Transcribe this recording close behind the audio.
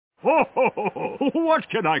What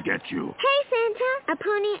can I get you? Hey, Santa, a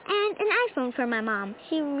pony and an iPhone for my mom.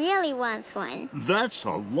 She really wants one. That's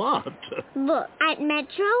a lot. Look, at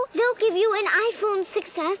Metro, they'll give you an iPhone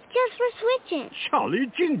 6S just for switching.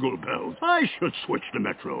 Charlie Jingle Bells. I should switch to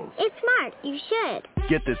Metro. It's smart. You should.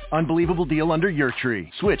 Get this unbelievable deal under your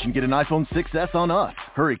tree. Switch and get an iPhone 6S on us.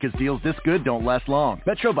 Hurry, because deals this good don't last long.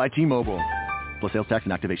 Metro by T-Mobile. Plus sales tax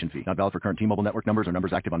and activation fee. Not valid for current T-Mobile network numbers or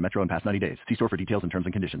numbers active on Metro in past 90 days. See store for details and terms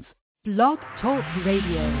and conditions. Blog Talk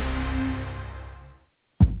Radio.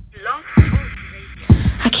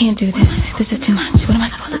 I can't do this. This is too much. What am I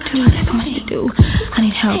supposed to do? There's so much to do. I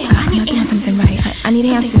need help. I'm not doing something right. I need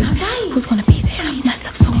answers. Who's going to be there? I've messed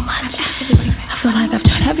up so much. I feel like I've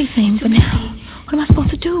tried everything, but now, what am I supposed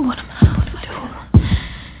to do? What am I supposed to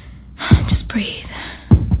do? Just breathe.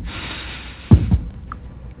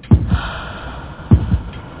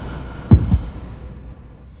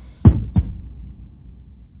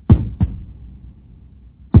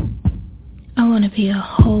 I want to be a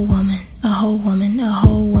whole woman, a whole woman, a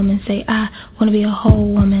whole woman. Say I want to be a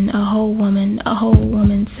whole woman, a whole woman, a whole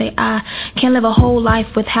woman. Say I can't live a whole life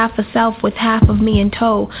with half a self, with half of me in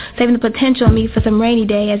tow, saving the potential of me for some rainy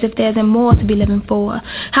day as if there isn't more to be living for.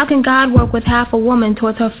 How can God work with half a woman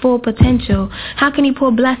towards her full potential? How can he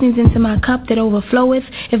pour blessings into my cup that overfloweth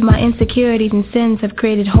if my insecurities and sins have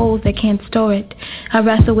created holes that can't store it? I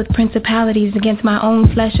wrestle with principalities against my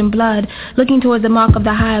own flesh and blood, looking towards the mark of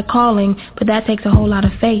the higher calling, but that takes a whole lot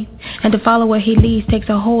of faith. And to follow where he leads takes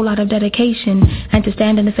a whole lot of dedication. And to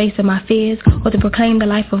stand in the face of my fears, or to proclaim the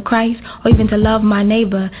life of Christ, or even to love my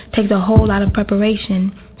neighbor takes a whole lot of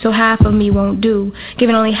preparation. So half of me won't do.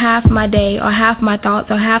 Giving only half my day, or half my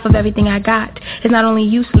thoughts, or half of everything I got is not only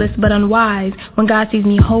useless but unwise when God sees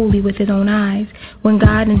me wholly with his own eyes. When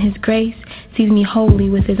God in his grace sees me wholly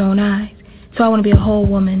with his own eyes. So I want to be a whole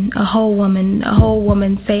woman, a whole woman, a whole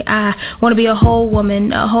woman. Say I want to be a whole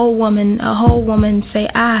woman, a whole woman, a whole woman. Say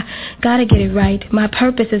I gotta get it right. My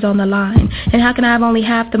purpose is on the line. And how can I have only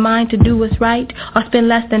half the mind to do what's right, or spend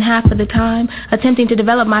less than half of the time attempting to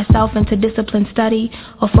develop myself into disciplined study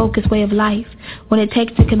or focused way of life, when it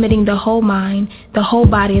takes to committing the whole mind, the whole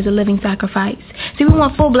body as a living sacrifice? See, we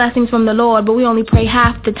want full blessings from the Lord, but we only pray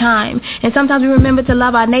half the time. And sometimes we remember to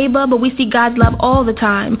love our neighbor, but we seek God's love all the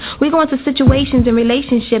time. We go into situations and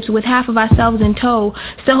relationships with half of ourselves in tow,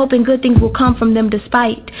 still hoping good things will come from them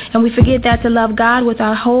despite. And we forget that to love God with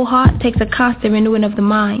our whole heart takes a constant renewing of the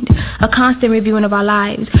mind, a constant reviewing of our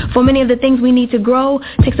lives. For many of the things we need to grow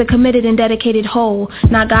takes a committed and dedicated whole,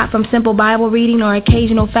 not got from simple Bible reading or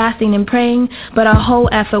occasional fasting and praying, but our whole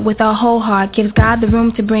effort with our whole heart gives God the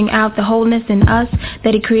room to bring out the wholeness in us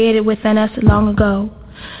that he created within us long ago.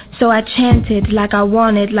 So I chanted like I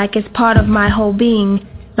wanted, like it's part of my whole being,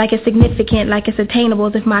 like it's significant, like it's attainable,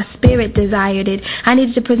 as if my spirit desired it. I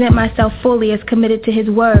needed to present myself fully as committed to his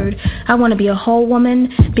word. I want to be a whole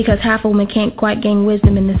woman, because half a woman can't quite gain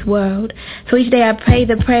wisdom in this world. So each day I pray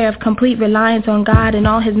the prayer of complete reliance on God and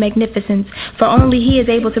all his magnificence, for only he is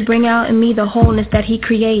able to bring out in me the wholeness that he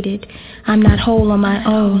created. I'm not whole on my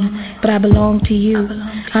own, but I belong to you.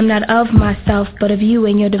 I'm not of myself, but of you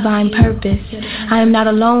and your divine purpose. I am not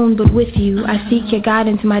alone, but with you. I seek your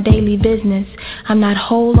guidance in my daily business. I'm not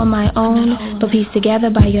whole on my own, but pieced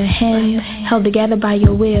together by your hand, held together by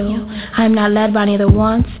your will. I am not led by neither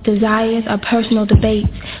wants, desires, or personal debates,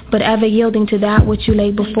 but ever yielding to that which you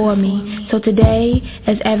lay before me. So today,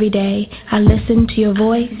 as every day, I listen to your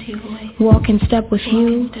voice, walk in step with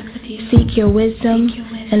you, seek your wisdom,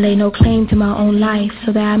 and lay no claim to my own life,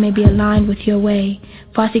 so that I may be aligned with your way.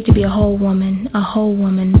 For I seek to be a whole woman, a whole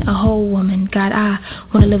woman, a whole woman. God, I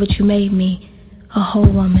want to live what you made me, a whole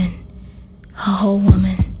woman, a whole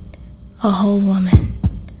woman, a whole woman.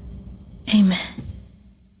 Amen.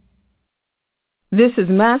 This is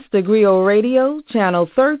Master Griot Radio, Channel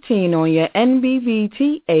 13 on your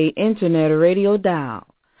NBVTA Internet Radio dial.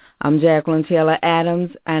 I'm Jacqueline Taylor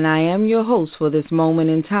Adams, and I am your host for this moment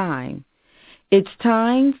in time. It's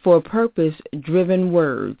time for purpose-driven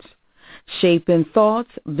words, shaping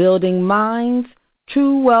thoughts, building minds,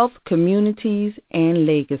 true wealth, communities, and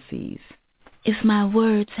legacies. If my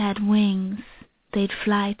words had wings, they'd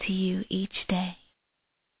fly to you each day.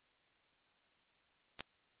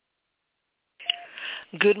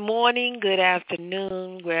 Good morning, good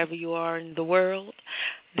afternoon, wherever you are in the world.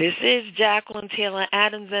 This is Jacqueline Taylor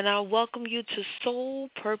Adams, and I welcome you to Soul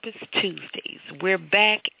Purpose Tuesdays. We're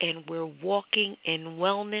back, and we're walking in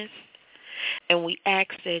wellness, and we ask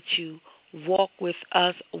that you walk with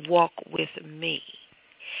us, walk with me.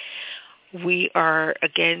 We are,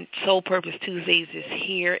 again, Soul Purpose Tuesdays is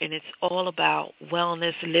here, and it's all about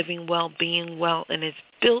wellness, living well, being well, and it's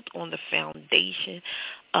built on the foundation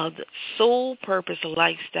of the Soul Purpose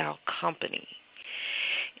Lifestyle Company.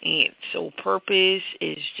 And Soul Purpose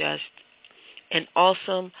is just an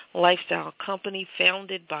awesome lifestyle company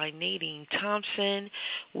founded by Nadine Thompson.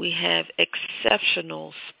 We have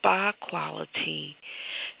exceptional spa quality,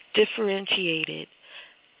 differentiated,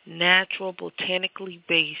 natural, botanically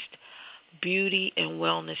based beauty and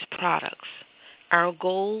wellness products. Our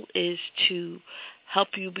goal is to help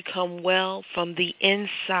you become well from the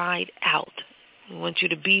inside out. We want you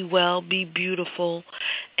to be well, be beautiful,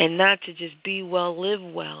 and not to just be well, live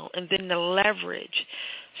well, and then to leverage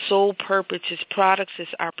Soul Purpose's products,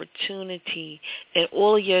 its opportunity, and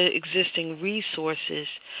all your existing resources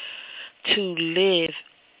to live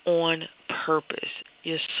on purpose,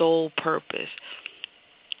 your soul purpose.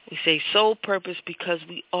 We say soul purpose because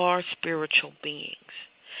we are spiritual beings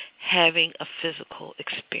having a physical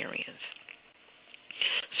experience.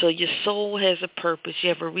 So your soul has a purpose. You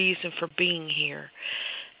have a reason for being here.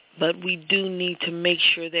 But we do need to make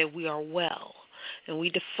sure that we are well. And we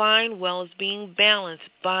define well as being balanced,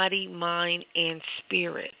 body, mind, and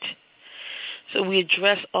spirit. So we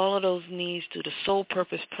address all of those needs through the Soul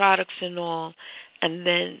Purpose products and all. And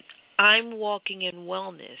then I'm walking in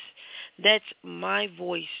wellness. That's my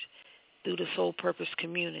voice through the Soul Purpose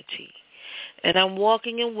community. And I'm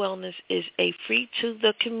Walking in Wellness is a free to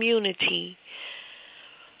the community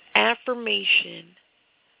affirmation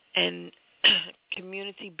and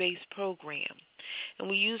community-based program. And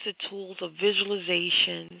we use the tools of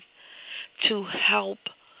visualization to help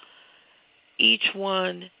each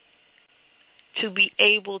one to be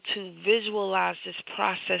able to visualize this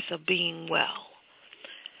process of being well.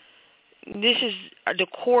 This is the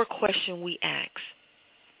core question we ask,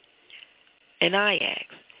 and I ask,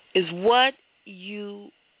 is what you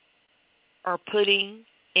are putting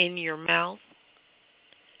in your mouth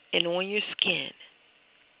and on your skin,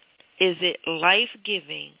 is it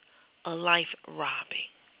life-giving or life-robbing?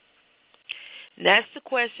 That's the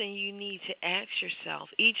question you need to ask yourself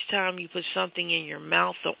each time you put something in your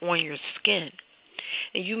mouth or on your skin.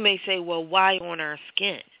 And you may say, well, why on our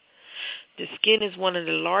skin? The skin is one of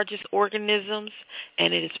the largest organisms,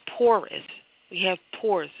 and it is porous. We have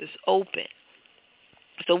pores. It's open.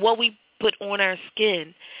 So what we put on our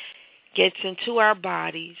skin gets into our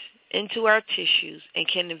bodies, into our tissues, and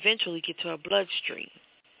can eventually get to our bloodstream.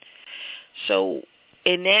 So,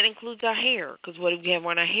 and that includes our hair, because what we have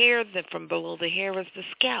on our hair, then from below the hair is the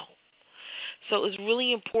scalp. So it's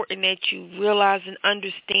really important that you realize and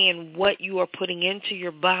understand what you are putting into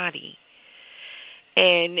your body.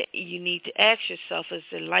 And you need to ask yourself, is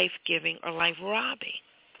it life-giving or life-robbing?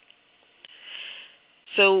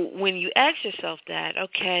 So when you ask yourself that,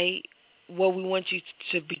 okay, what we want you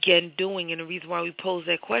to begin doing, and the reason why we pose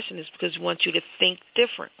that question is because we want you to think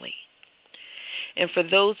differently. And for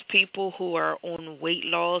those people who are on weight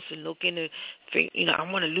loss and looking to,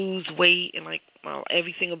 I want to lose weight, and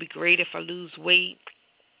everything will be great if I lose weight.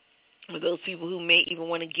 Or those people who may even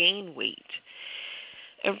want to gain weight.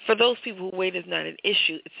 And for those people who weight is not an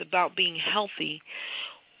issue, it's about being healthy.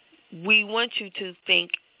 We want you to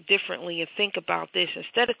think differently and think about this.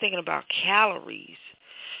 Instead of thinking about calories,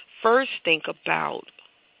 first think about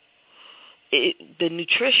the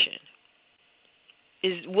nutrition.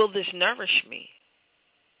 Will this nourish me?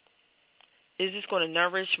 Is this going to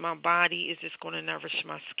nourish my body? Is this going to nourish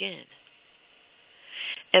my skin?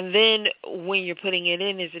 And then when you're putting it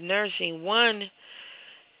in, is it nourishing? One,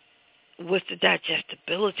 what's the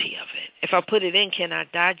digestibility of it? If I put it in, can I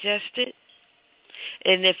digest it?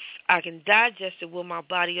 And if I can digest it, will my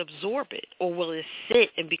body absorb it? Or will it sit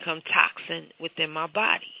and become toxin within my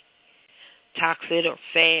body? Toxin or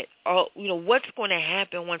fat? Or, what's going to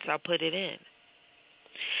happen once I put it in?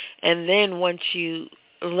 And then once you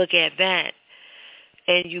look at that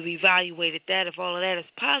and you've evaluated that, if all of that is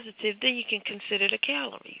positive, then you can consider the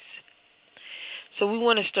calories. So we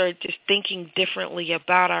want to start just thinking differently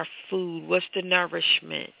about our food. What's the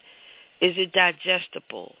nourishment? Is it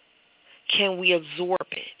digestible? Can we absorb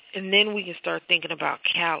it? And then we can start thinking about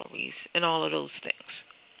calories and all of those things.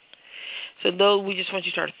 So though we just want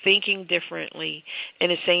you to start thinking differently, and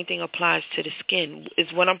the same thing applies to the skin.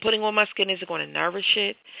 Is what I'm putting on my skin, is it going to nourish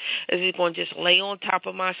it? Is it going to just lay on top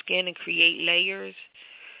of my skin and create layers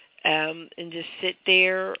and just sit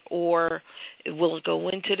there? Or will it go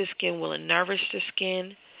into the skin? Will it nourish the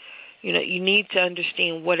skin? You need to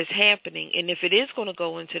understand what is happening. And if it is going to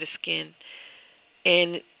go into the skin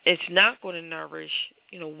and it's not going to nourish,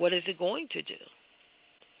 what is it going to do?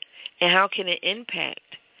 And how can it impact?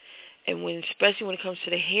 And especially when it comes to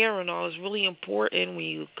the hair and all, it's really important when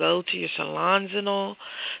you go to your salons and all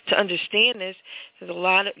to understand this.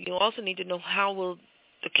 Because you also need to know how will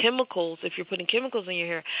the chemicals, if you're putting chemicals in your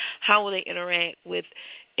hair, how will they interact with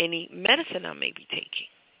any medicine I may be taking?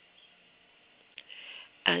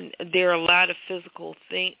 And there are a lot of physical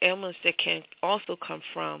ailments that can also come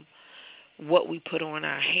from what we put on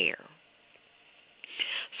our hair.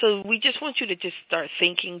 So we just want you to just start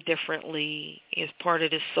thinking differently as part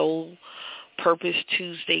of the Soul Purpose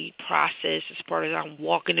Tuesday process, as part of our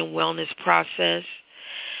Walking in Wellness process.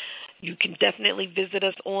 You can definitely visit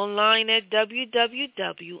us online at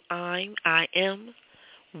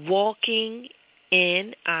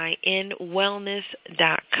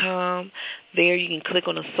www.IamWalkingInWellness.com. There you can click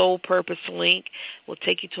on the Soul Purpose link. We'll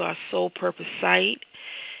take you to our Soul Purpose site,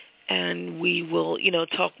 and we will,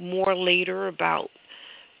 talk more later about,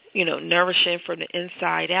 nourishing from the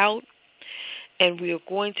inside out. And we are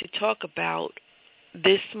going to talk about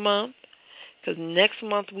this month, because next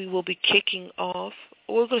month we will be kicking off,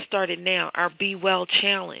 we're going to start it now, our Be Well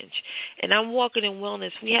Challenge. And I'm Walking in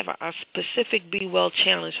Wellness. We have a specific Be Well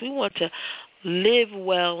Challenge. We want to live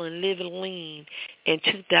well and live lean in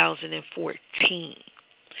 2014.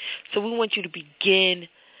 So we want you to begin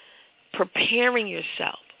preparing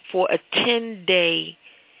yourself for a 10-day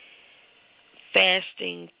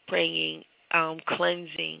fasting, praying,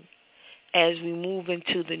 cleansing as we move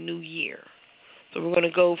into the new year. So we're going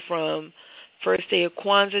to go from first day of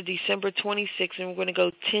Kwanzaa, December 26th, and we're going to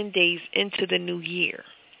go 10 days into the new year.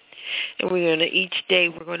 And each day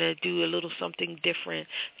we're going to do a little something different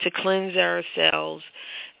to cleanse ourselves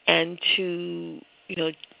and to,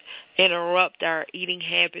 interrupt our eating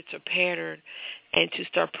habits or pattern and to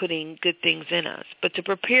start putting good things in us. But to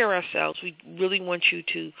prepare ourselves, we really want you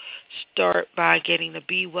to start by getting the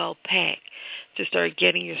Be Well pack, to start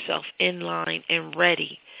getting yourself in line and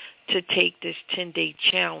ready to take this 10-day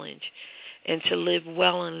challenge and to live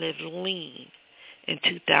well and live lean in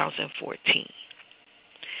 2014.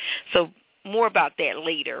 So more about that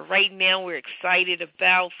later. Right now we're excited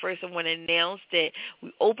about, first I want to announce that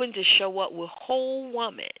we opened to Show Up with Whole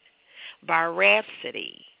Woman by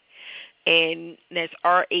Rhapsody. And that's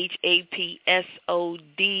RHAPSOD,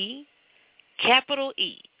 capital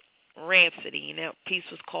E, Rhapsody. And that piece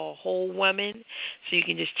was called Whole Woman. So you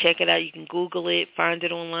can just check it out. You can Google it, find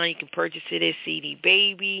it online. You can purchase it at CD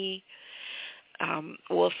Baby.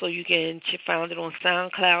 Also, you can find it on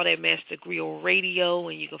SoundCloud at Master Griot Radio,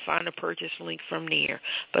 and you can find a purchase link from there.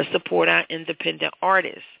 But support our independent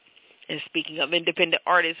artists. And speaking of independent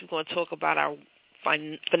artists, we're going to talk about our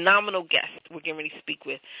phenomenal guest we're getting ready to speak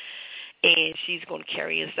with. And she's going to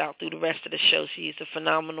carry us out through the rest of the show. She is a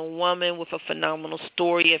phenomenal woman with a phenomenal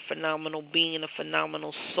story, a phenomenal being, a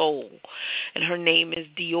phenomenal soul. And her name is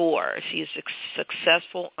Dior. She is a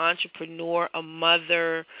successful entrepreneur, a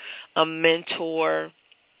mother, a mentor,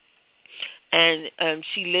 and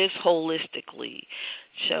she lives holistically.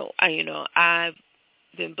 So, I've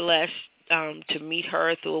been blessed to meet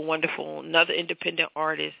her through another independent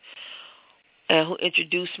artist who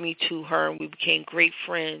introduced me to her, and we became great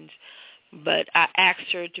friends. But I asked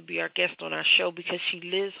her to be our guest on our show because she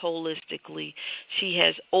lives holistically. She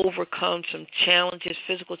has overcome some challenges,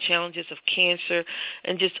 physical challenges of cancer,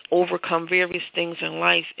 and just overcome various things in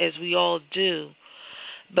life, as we all do.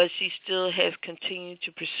 But she still has continued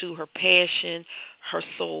to pursue her passion, her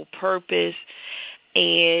soul purpose,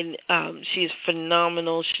 and she is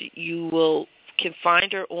phenomenal. You can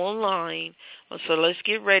find her online. So let's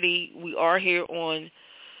get ready. We are here on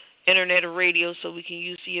internet or radio, so we can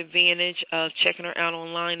use the advantage of checking her out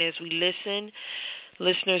online as we listen.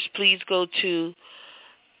 Listeners, please go to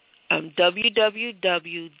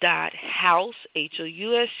www.house,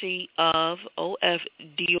 H-O-U-S-E, of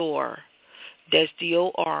Dior, that's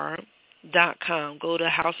D-O-R.com. Go to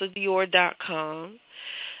houseofdior.com,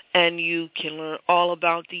 and you can learn all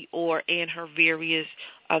about Dior and her various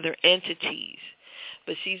other entities.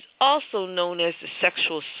 But she's also known as the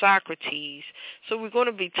sexual Socrates. So we're going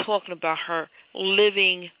to be talking about her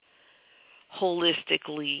living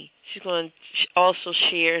holistically. She's going to also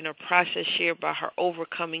share in her process, share about her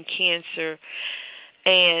overcoming cancer,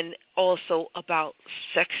 and also about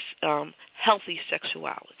healthy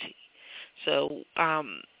sexuality. So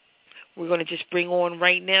we're going to just bring on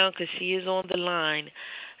right now, because she is on the line,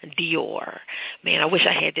 Dior. Man, I wish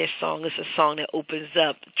I had that song. It's a song that opens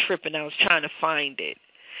up Tripping. I was trying to find it.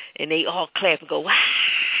 And they all clap and go, wow,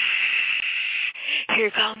 here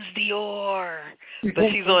comes Dior. But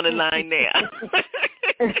she's on the line now.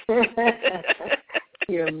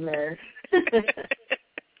 You're a mess.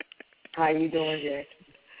 How you doing, Jackie?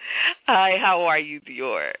 Hi, how are you,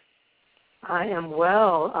 Dior? I am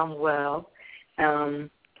well. I'm well,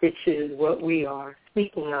 which is what we are.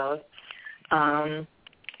 Speaking of,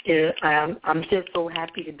 Yeah, I'm just so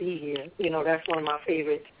happy to be here. That's one of my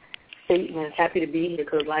favorite statements. Happy to be here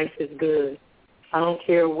because life is good. I don't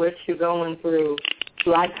care what you're going through.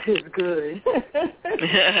 Life is good.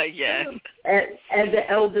 Yes. As the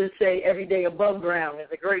elders say, every day above ground is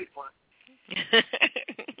a great one.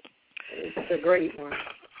 It's a great one.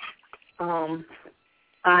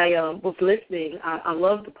 I was listening. I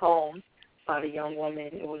love the poem by the young woman.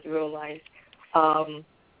 It was real nice.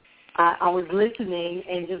 I was listening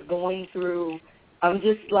and just going through. I'm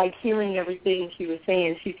just like hearing everything she was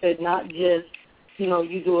saying. She said not just,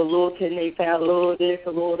 you do a little tenate, a little this, a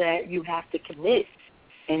little that. You have to commit,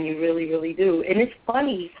 and you really, really do. And it's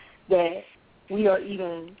funny that we are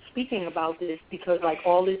even speaking about this because, like,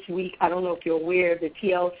 all this week, I don't know if you're aware of the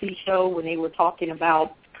TLC show when they were talking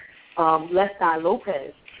about Leslie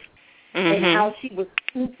Lopez and how she was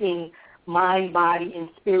seeking mind, body, and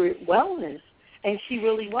spirit wellness. And she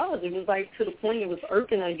really was. It was like to the point it was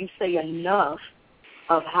irking her. You say enough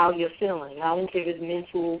of how you're feeling. I don't care if it's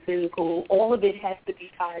mental, physical. All of it has to be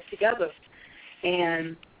tied together.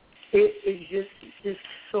 And it is just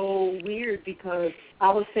so weird because I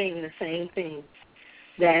was saying the same thing,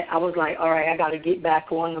 that I was like, all right, I got to get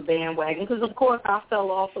back on the bandwagon. Because, of course, I fell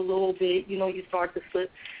off a little bit. You start to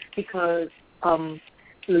slip because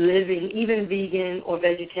living, even vegan or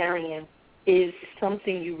vegetarian, is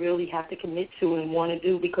something you really have to commit to and want to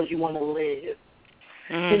do because you want to live.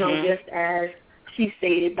 Just as she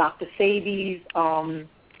stated, Dr. Sebi's,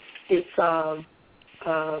 it's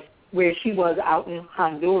where she was out in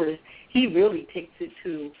Honduras, he really takes it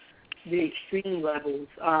to the extreme levels,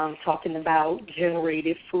 talking about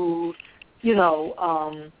generated food,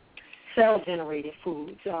 cell-generated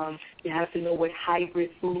foods. You have to know what hybrid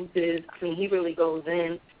foods is. I mean, he really goes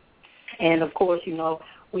in. And, of course,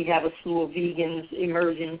 we have a slew of vegans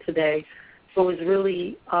emerging today. So it's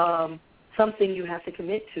really something you have to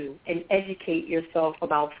commit to and educate yourself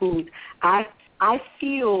about foods. I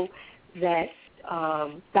feel that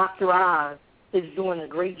Dr. Oz is doing a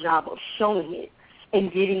great job of showing it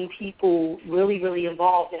and getting people really, really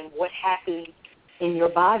involved in what happens in your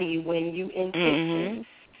body when you intake things.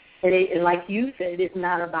 And like you said, it's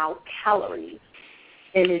not about calories.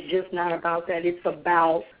 And it's just not about that. It's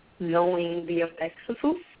about knowing the effects of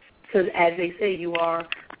food. Because as they say, you are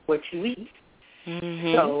what you eat.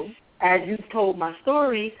 So as you told my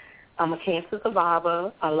story, I'm a cancer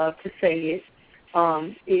survivor. I love to say it.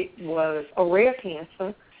 It was a rare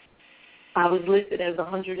cancer. I was listed as the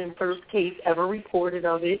 101st case ever reported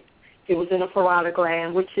of it. It was in a parotid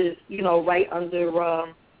gland, which is, right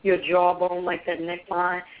under your jawbone, like that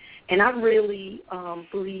neckline. And I really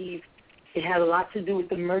believe it had a lot to do with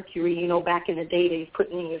the mercury. Back in the day, they put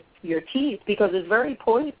in your teeth because it's very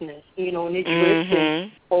poisonous, and it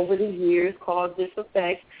drifted over the years, caused this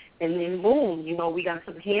effect, and then boom, we got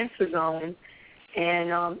some cancer going.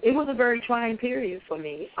 And it was a very trying period for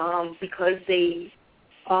me because they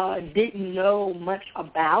didn't know much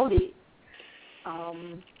about it.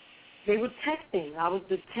 They were testing. I was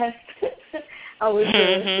the test. I was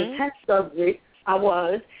the test subject. I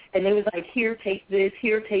was, and they was like, here, take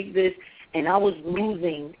this, and I was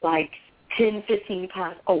losing like 10, 15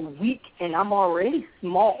 pounds a week, and I'm already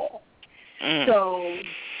small. So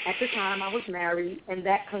at the time I was married, and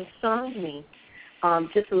that concerned me.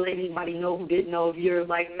 Just to let anybody know who didn't know, if you're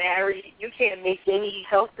like married, you can't make any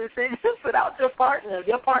health decisions without your partner. If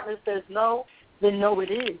your partner says no, then no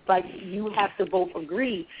it is. Like, you have to both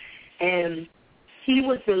agree. And he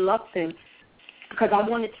was reluctant because I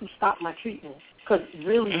wanted to stop my treatment because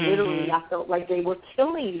really, literally, I felt like they were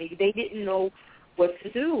killing me. They didn't know what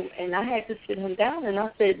to do. And I had to sit him down, and I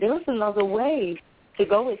said, there's another way to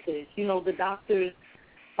go with this. The doctors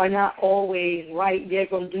are not always right. They're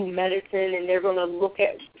going to do medicine, and they're going to look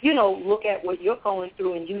at what you're going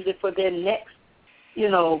through and use it for their next,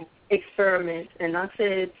 experiment. And I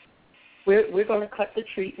said, we're going to cut the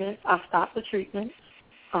treatment. I stopped the treatment.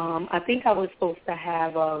 I think I was supposed to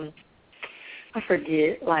have, I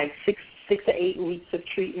forget, like 6 to 8 weeks of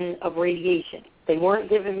treatment of radiation. They weren't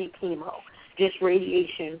giving me chemo, just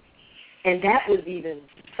radiation. And that was even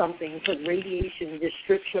something because radiation just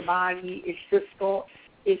strips your body. It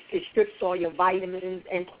strips all your vitamins,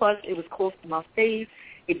 and plus it was close to my face.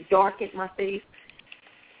 It darkened my face.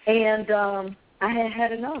 And I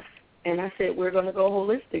had enough. And I said, we're going to go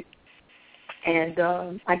holistic.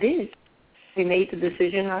 And I did. We made the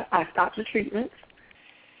decision. I stopped the treatments,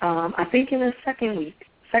 I think in the second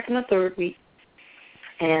or third week.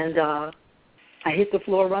 And I hit the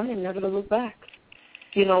floor running, never to look back.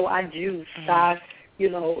 I juiced.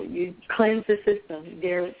 You cleanse the system.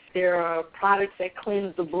 There are products that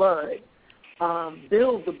cleanse the blood,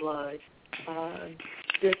 build the blood,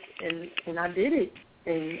 just, and I did it.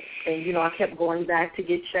 And you know, I kept going back to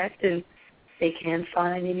get checked, and they can't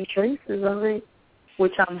find any traces of it,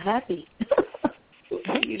 which I'm happy.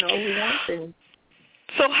 You know, we want them.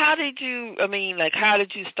 So how did you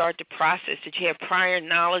start the process? Did you have prior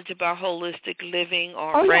knowledge about holistic living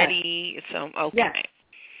already? Oh, yes. Okay.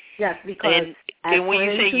 Yes, because and when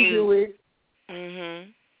you say do it. Mm-hmm.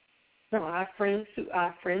 No, I have friends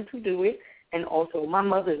who do it, and also my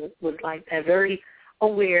mother was like that, very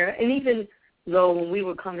aware. And even though when we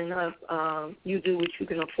were coming up, you do what you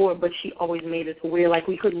can afford, but she always made us aware, like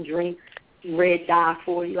we couldn't drink red dye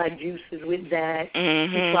 40, like juices with that.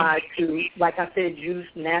 Mm-hmm. She tried to, like I said, juice,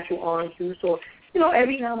 natural orange juice, or, you know,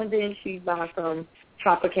 every now and then she'd buy some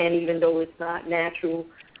Tropicana, even though it's not natural,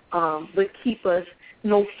 but keep us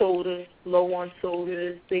no sodas, low on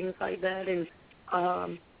sodas, things like that. And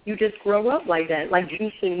you just grow up like that. Like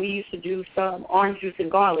juicing, we used to juice orange juice and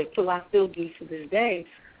garlic, so I still do to this day,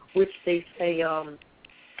 which they say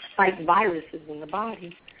fight viruses in the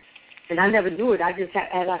body. And I never knew it. I just,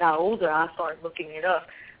 as I got older, I started looking it up.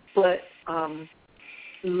 But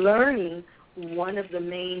learning, one of the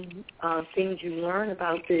main things you learn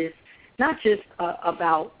about this, not just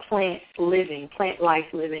about plant life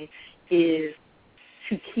living, is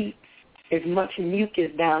to keep as much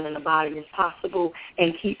mucus down in the body as possible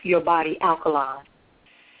and keep your body alkaline.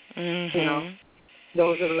 Mm-hmm. You know,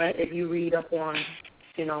 those are, if you read up on,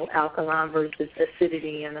 you know, alkaline versus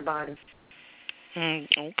acidity in the body.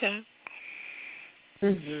 Okay.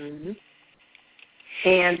 Mm-hmm.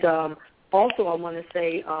 And also I want to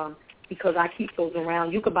say, because I keep those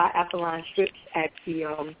around, you could buy alkaline strips at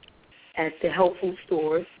the health food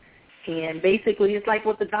stores. And basically it's like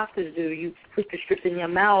what the doctors do. You put the strip in your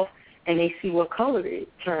mouth and they see what color it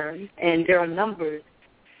turns. And there are numbers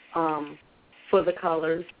for the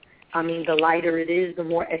colors. I mean, the lighter it is, the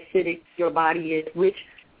more acidic your body is, which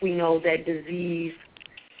we know that disease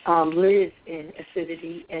lives in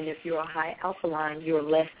acidity, and if you're a high alkaline, you're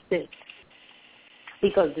less sick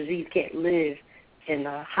because disease can't live in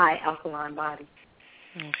a high alkaline body.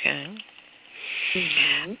 Okay.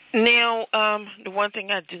 Mm-hmm. Now, the one thing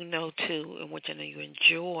I do know, too, and which I know you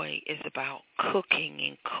enjoy, is about cooking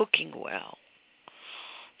and cooking well.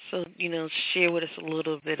 So, you know, share with us a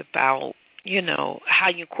little bit about, you know, how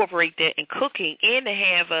you incorporate that in cooking, and to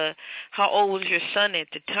have how old was your son at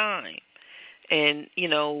the time? And, you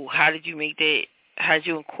know, how did you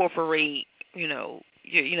incorporate, your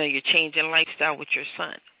change in lifestyle with your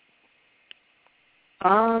son?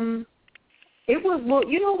 It was, well,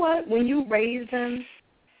 you know what, when you raise them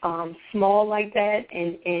small like that,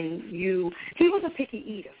 and he was a picky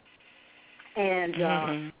eater.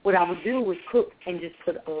 And what I would do was cook and just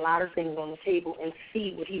put a lot of things on the table and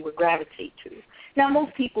see what he would gravitate to. Now,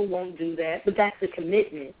 most people won't do that, but that's the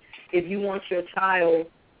commitment. If you want your child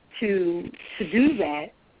to do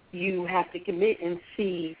that, you have to commit and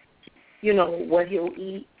see, you know, what he'll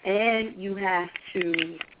eat, and you have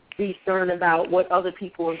to be stern about what other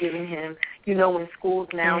people are giving him. You know, in schools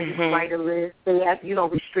now, you can write a list. They have,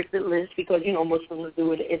 restricted lists because, Muslims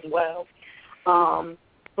do it as well.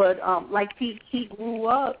 But like he grew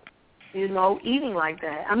up, eating like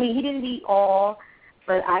that. I mean, he didn't eat all,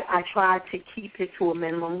 but I tried to keep it to a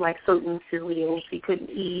minimum, like certain cereals he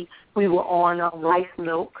couldn't eat. We were on rice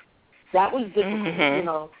milk. That was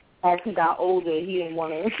difficult, As he got older, he didn't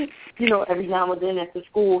want to, every now and then at the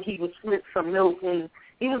school he would slip some milk, and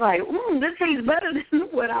he was like, this tastes better than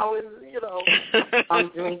what I was,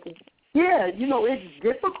 drinking. Yeah, it's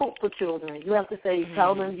difficult for children. You have to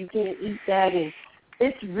tell them you can't eat that, and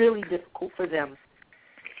it's really difficult for them.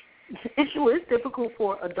 It sure is difficult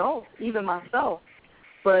for adults, even myself.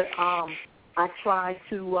 But I try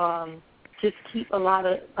to just keep a lot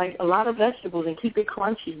of vegetables and keep it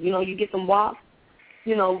crunchy. You get some wok,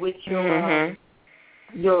 with your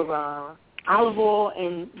olive oil,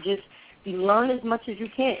 and just learn as much as you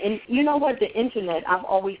can. And you know what? The Internet, I've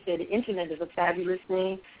always said the Internet is a fabulous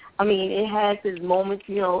thing. I mean, it has its moments.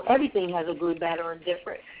 Everything has a good, bad, or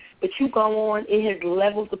indifferent. But you go on, it has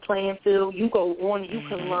leveled the playing field. You go on, you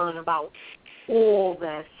can learn about all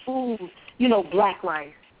that food. Black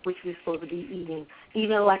rice, which we're supposed to be eating.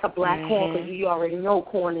 Even like a black corn, because you already know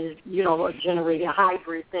corn is, a generated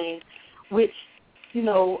hybrid thing, which,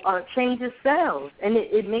 changes cells. And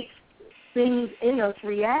it makes things in us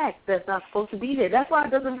react that's not supposed to be there. That's why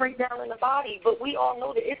it doesn't break down in the body. But we all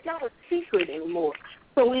know that it's not a secret anymore.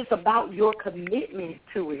 So it's about your commitment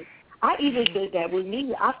to it. I even said that with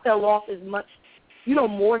me. I fell off as much,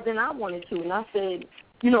 more than I wanted to. And I said,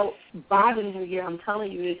 by the new year, I'm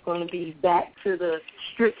telling you, it's going to be back to the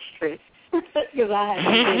strict, because I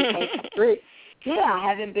haven't been as strict. Yeah, I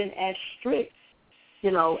haven't been as strict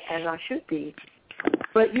as I should be.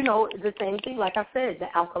 But, the same thing, like I said,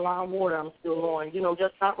 the alkaline water I'm still on,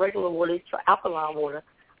 just not regular water, it's alkaline water,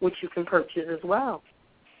 which you can purchase as well.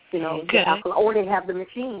 Okay. The alkaline, or they have the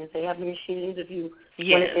machines. They have machines if you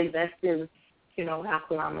want to invest in,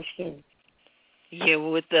 alkaline machines. Yeah,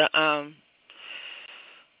 with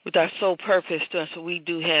our Soul Purpose stuff, so we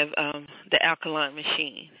do have the alkaline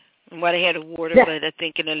machine. And why they had the water, but I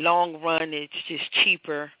think in the long run it's just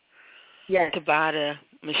cheaper to buy the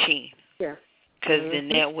machine. Yeah. Because then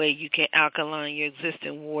that way you can alkaline your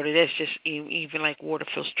existing water. That's just even like water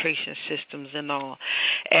filtration systems and all.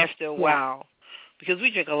 After a while, because we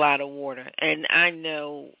drink a lot of water, and I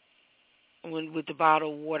know with the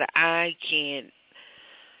bottled water, I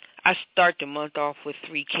start the month off with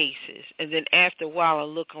 3 cases, and then after a while I'm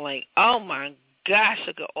looking like, oh my gosh,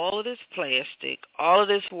 look at all of this plastic, all of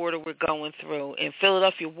this water we're going through, and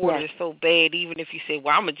Philadelphia water is so bad, even if you say,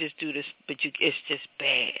 well, I'm going to just do this, but it's just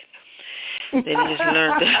bad. Then you just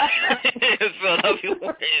learn that Philadelphia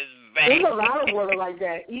water is bad. There's a lot of water like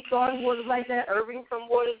that. East Orange water like that. Irvington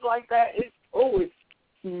water is like that. It's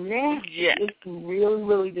nasty. Yeah. It's really,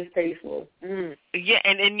 really distasteful. Mm. Yeah,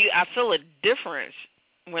 and I feel a difference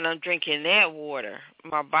when I'm drinking that water.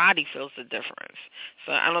 My body feels the difference.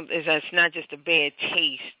 So it's not just a bad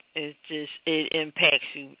taste. It's just it impacts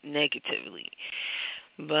you negatively.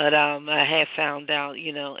 But I have found out,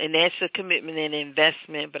 and that's a commitment and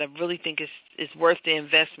investment. But I really think it's worth the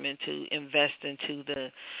investment to invest into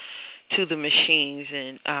the machines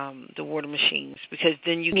and the water machines, because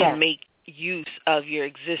then you can make use of your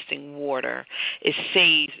existing water.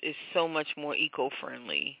 It's so much more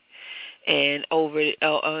eco-friendly. And over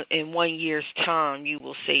in 1 year's time, you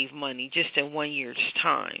will save money just in 1 year's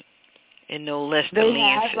time, and no less than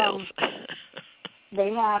landfills.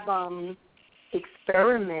 They have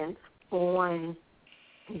experiments on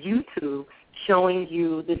YouTube showing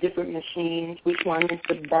you the different machines, which one is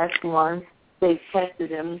the best one. They've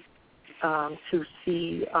tested them to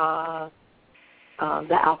see the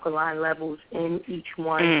alkaline levels in each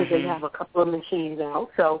one, because they have a couple of machines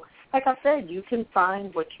out. So, like I said, you can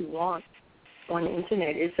find what you want on the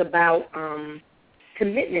Internet. It's about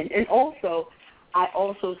commitment. And also, I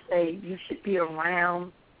also say you should be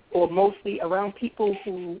around, or mostly around, people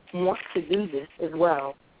who want to do this as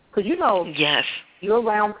well. Because, you're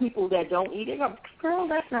around people that don't eat it. Girl,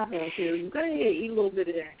 that's not bad for you. Go ahead, eat a little bit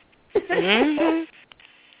of that. Mm-hmm.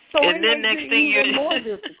 So and then next thing you're more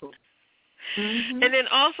difficult. Mm-hmm. And then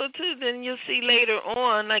also, too, then you'll see later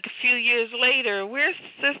on, like a few years later, where's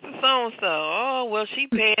Sister So-and-so? Oh, well, she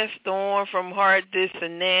passed on from heart this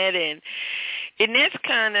and that. And that's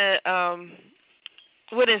kind of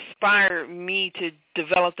what inspired me to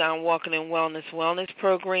develop the I'm Walking in Wellness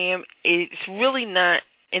program. It's really not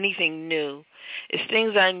anything new. It's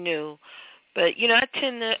things I knew. But, I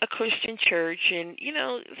attend a Christian church, and,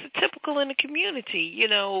 it's typical in the community.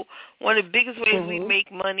 One of the biggest ways we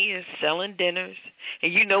make money is selling dinners,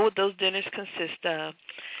 and you know what those dinners consist of.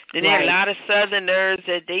 Then there are a lot of Southerners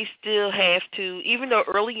that they still have to, even though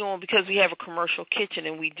early on, because we have a commercial kitchen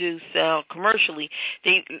and we do sell commercially,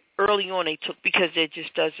 early on they took, because it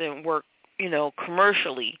just doesn't work,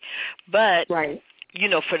 commercially. But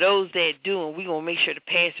for those that do, and we're going to make sure the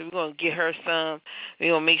pastor, we're going to get her some.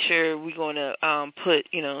 We're going to make sure we're going to put,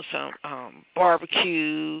 some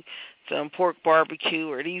barbecue, some pork barbecue,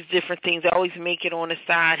 or these different things. I always make it on the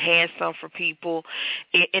side, have some for people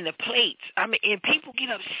in the plates. And people get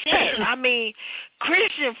upset.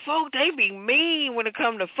 Christian folk, they be mean when it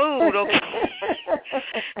comes to food, okay?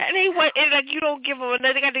 And it's like you don't give them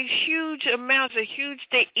enough. They got these huge amounts of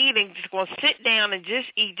they eating, just going to sit down and just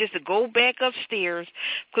eat, just to go back upstairs,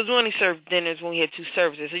 because we only serve dinners when we have 2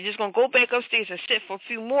 services. So you're just going to go back upstairs and sit for a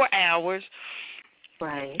few more hours.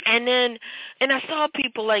 Right. And I saw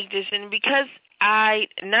people like this, and because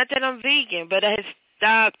not that I'm vegan, but I had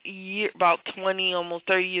stopped about 20, almost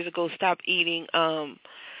 30 years ago, stopped eating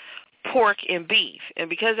pork and beef. And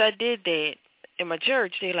because I did that in my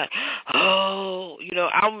church, they're like, oh,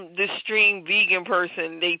 I'm this extreme vegan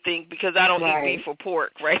person, they think, because I don't eat beef or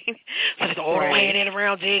pork, right? So they go, don't have that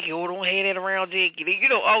around Jackie, don't have that around Jackie. They,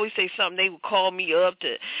 always say something. They would call me up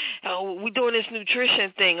to, we doing this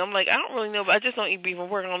nutrition thing. I'm like, I don't really know, but I just don't eat beef and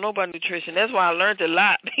pork. I don't know about nutrition. That's why I learned a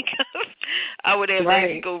lot, because I would have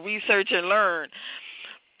to go research and learn.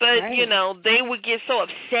 But, they would get so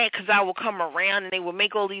upset because I would come around and they would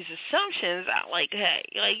make all these assumptions. I'm like, hey,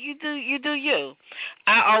 you do you.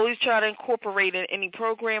 I always try to incorporate in any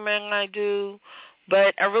programming I do,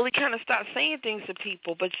 but I really kind of stopped saying things to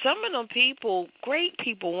people. But some of them people, great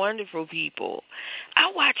people, wonderful people,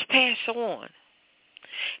 I watch pass on.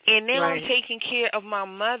 And now I'm taking care of my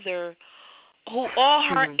mother who all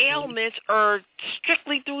her ailments are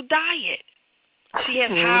strictly through diet. She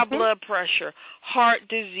has high blood pressure, heart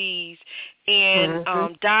disease, and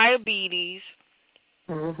diabetes,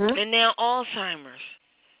 and now Alzheimer's.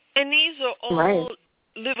 And these are all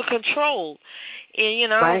liver controlled. And, you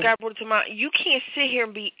know, God brought it to mind. You can't sit here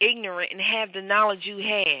and be ignorant and have the knowledge you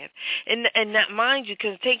have. And not mind you,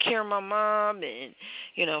 because take care of my mom and,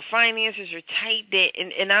 you know, finances are tight.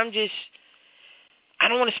 And I'm just, I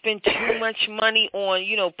don't want to spend too much money on,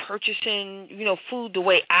 you know, purchasing, you know, food the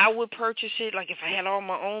way I would purchase it, like if I had all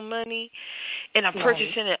my own money, and I'm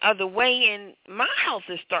purchasing it other way, and my health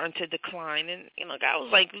is starting to decline. And, you know, God was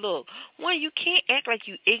like, look, one, you can't act like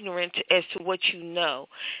you ignorant as to what you know,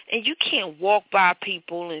 and you can't walk by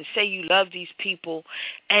people and say you love these people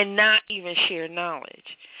and not even share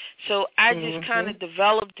knowledge. So I just kind of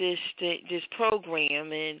developed this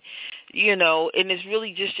program, and, you know, and it's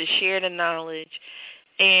really just to share the knowledge.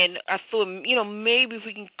 And I thought, you know, maybe if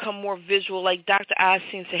we can become more visual, like Dr. Oz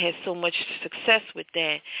seems to have so much success with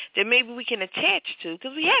that maybe we can attach to,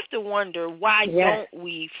 because we have to wonder, why don't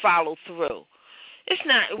we follow through? It's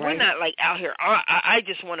not, we're not like out here, I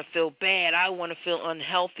just want to feel bad, I want to feel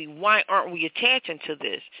unhealthy. Why aren't we attaching to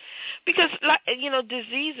this? Because, like, you know,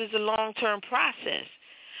 disease is a long-term process.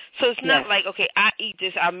 So it's not like, okay, I eat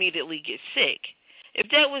this, I immediately get sick.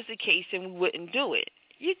 If that was the case, then we wouldn't do it.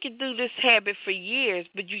 You can do this habit for years,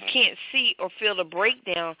 but you can't see or feel the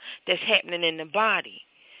breakdown that's happening in the body.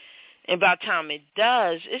 And by the time it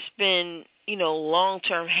does, it's been, you know,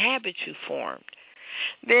 long-term habits you formed.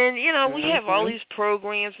 Then, you know, we have all these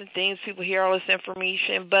programs and things, people hear all this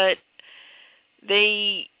information, but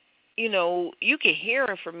they, you know, you can hear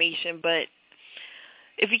information, but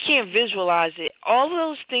if you can't visualize it, all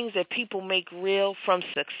those things that people make real, from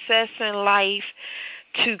success in life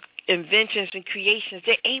to inventions and creations,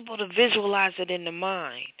 they're able to visualize it in the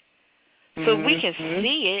mind. So if we can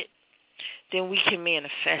see it, then we can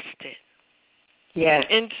manifest it. Yes.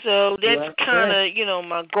 And so that's kind of, you know,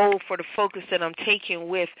 my goal for the focus that I'm taking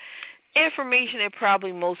with information that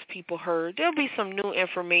probably most people heard. There'll be some new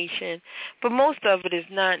information, but most of it is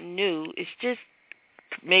not new. It's just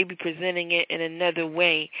maybe presenting it in another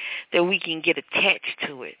way that we can get attached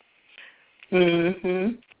to it.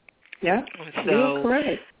 Yeah, so, you're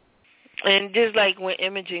correct. And just like when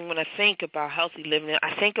imaging, when I think about healthy living,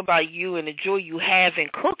 I think about you and the joy you have in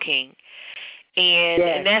cooking.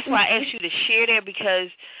 And that's why I asked you to share that, because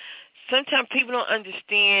sometimes people don't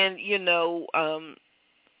understand, you know,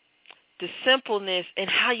 the simpleness and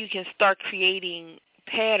how you can start creating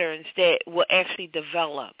patterns that will actually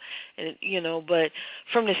develop, and, you know, but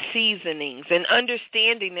from the seasonings and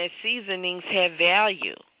understanding that seasonings have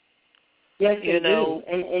value. Yes, they do.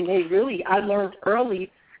 And they really, I learned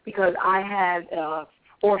early, because I had,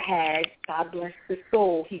 God bless his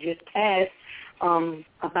soul, he just passed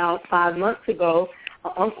about 5 months ago,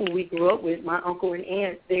 an uncle we grew up with, my uncle and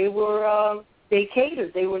aunt, they were, they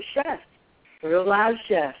catered, they were chefs, real live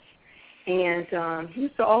chefs. And he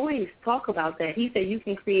used to always talk about that. He said you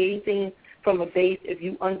can create things from a base if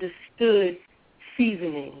you understood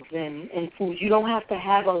seasonings and foods. You don't have to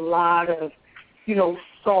have a lot of, you know,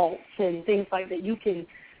 salts and things like that. You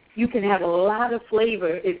can have a lot of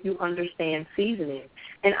flavor if you understand seasoning.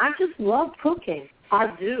 And I just love cooking.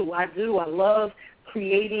 I do. I love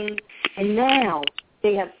creating. And now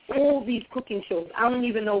they have all these cooking shows. I don't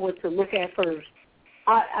even know what to look at first.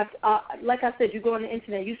 Like I said, you go on the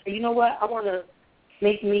internet, you say, you know what, I want to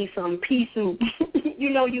make me some pea soup. You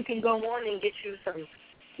know, you can go on and get you some,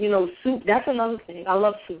 you know, soup. That's another thing. I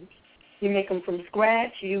love soups. You make them from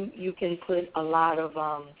scratch. You can put a lot of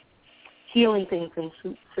healing things in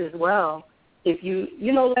soups as well. If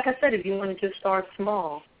you know, like I said, if you want to just start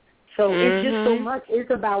small. So it's just so much.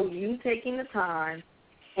 It's about you taking the time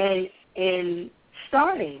and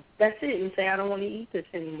starting. That's it. And say, I don't want to eat this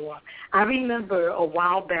anymore. I remember a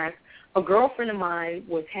while back, a girlfriend of mine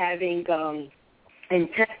was having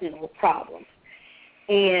intestinal problems.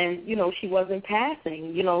 And, you know, she wasn't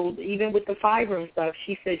passing, you know, even with the fiber and stuff.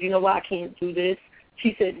 She said, you know what, I can't do this.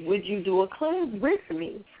 She said, would you do a cleanse with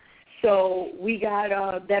me? So we got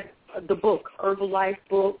the book, Herbalife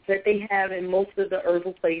book, that they have in most of the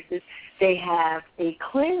herbal places. They have a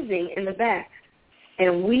cleansing in the back.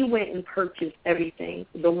 And we went and purchased everything,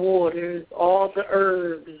 the waters, all the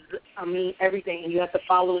herbs, everything. And you have to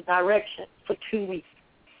follow the directions for 2 weeks.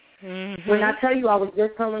 When I tell you, I was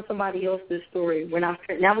just telling somebody else this story.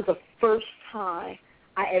 That was the first time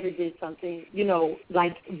I ever did something, you know,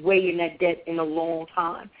 like weighing that debt in a long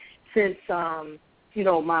time. Since, you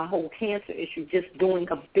know, my whole cancer issue, just doing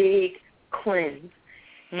a big cleanse.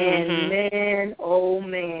 And man, oh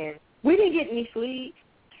man, we didn't get any sleep.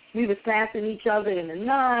 We was passing each other in the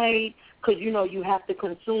night because, you know, you have to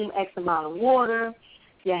consume X amount of water.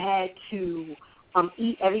 You had to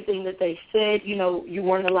eat everything that they said. You know, you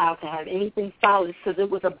weren't allowed to have anything solid because it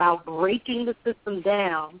was about breaking the system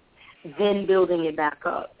down, then building it back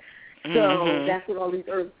up. So that's what all these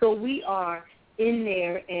herbs. So we are in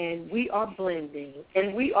there, and we are blending,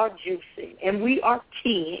 and we are juicing, and we are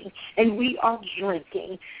teaing, and we are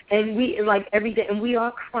drinking, and we, like, every day, and we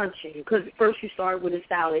are crunching, because first you start with a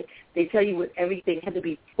salad. They tell you with everything. It had to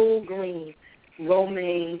be full green,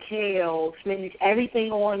 romaine, kale, spinach,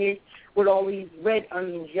 everything on it with all these red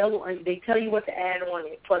onions, yellow onions. They tell you what to add on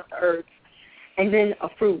it, plus the herbs, and then a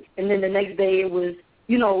fruit. And then the next day it was,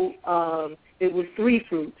 you know, it was 3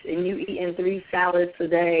 fruits, and you eating 3 salads a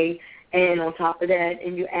day. And on top of that,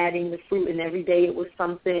 and you're adding the fruit, and every day it was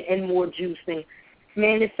something, and more juicing.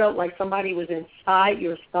 Man, it felt like somebody was inside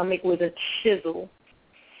your stomach with a chisel.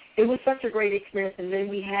 It was such a great experience, and then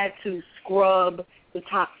we had to scrub the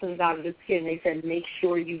toxins out of the skin. They said, make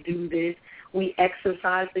sure you do this. We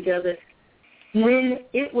exercised together. When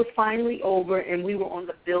it was finally over and we were on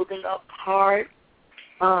the building up part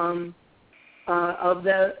of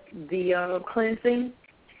the cleansing,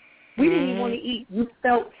 we didn't even want to eat. You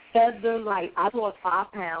felt feather light. I lost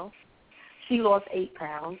 5 pounds. She lost 8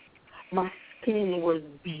 pounds. My skin was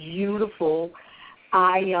beautiful.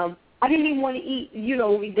 I didn't even want to eat. You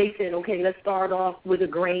know, they said, okay, let's start off with a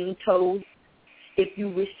grain toast. If you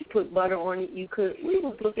wish to put butter on it, you could. We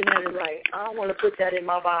was looking at it like, I don't want to put that in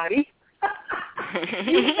my body.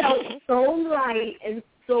 You felt so light and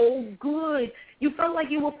so good. You felt like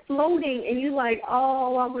you were floating, and you're like,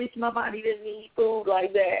 oh, I wish my body didn't eat food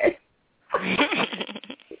like that.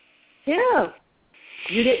 Yeah.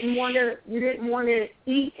 You didn't want to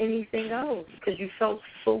eat anything else because you felt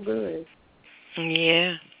so good.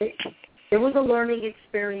 Yeah. It was a learning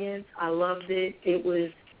experience. I loved it. It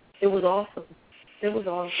was awesome. It was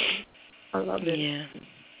awesome. I loved it. Yeah.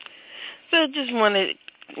 So just wanted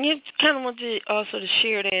to also to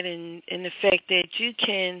share that in the fact that you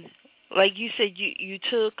can, like you said, you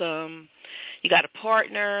took you got a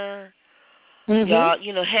partner. Y'all,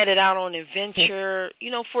 you know, headed out on an adventure, you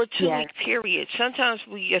know, for a 2-week period. Sometimes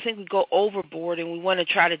I think we go overboard and we want to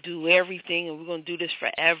try to do everything and we're going to do this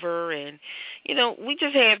forever. And, you know, we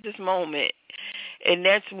just have this moment. And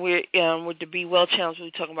that's where, with the Be Well Challenge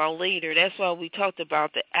we'll talk about later, that's why we talked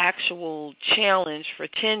about the actual challenge for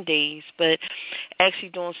 10 days, but actually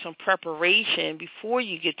doing some preparation before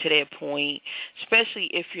you get to that point, especially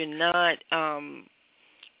if you're not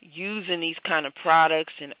using these kind of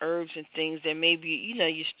products and herbs and things, that maybe, you know,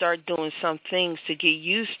 you start doing some things to get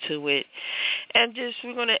used to it. And just,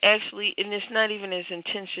 we're going to actually, and it's not even as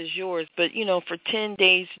intense as yours, but, you know, for 10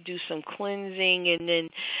 days to do some cleansing and then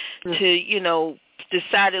to, you know,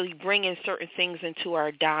 decidedly bring in certain things into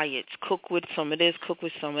our diets, cook with some of this, cook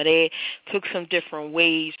with some of that, cook some different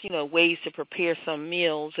ways, you know, ways to prepare some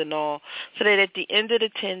meals and all, so that at the end of the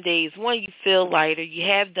 10 days, one, you feel lighter, you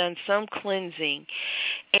have done some cleansing,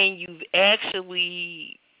 and you've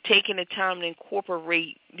actually taken the time to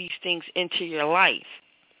incorporate these things into your life,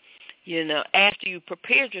 you know, after you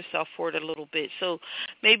prepared yourself for it a little bit. So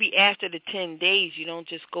maybe after the 10 days, you don't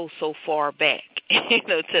just go so far back, you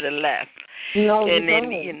know, to the left. No, and then,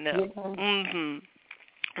 don't. you know.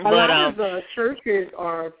 A lot of churches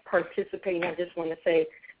are participating, I just want to say,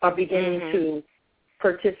 are beginning to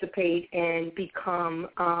participate and become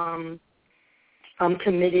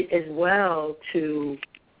committed as well to,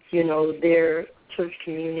 you know, their church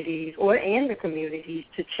communities and the communities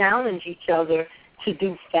to challenge each other to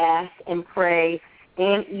do fast and pray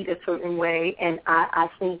and eat a certain way. And I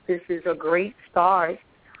think this is a great start.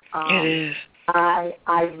 It is.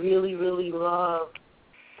 I really, really love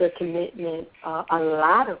the commitment a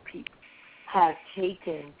lot of people have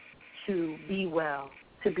taken to be well,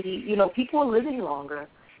 to be, you know, people are living longer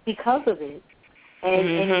because of it. And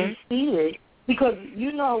you see it because,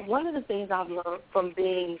 you know, one of the things I've learned from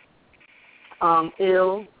being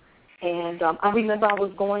ill, and I remember I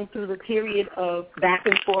was going through the period of back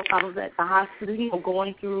and forth. I was at the hospital, you know,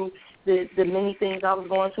 going through the many things I was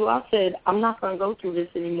going through. I said, I'm not going to go through this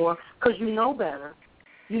anymore because you know better.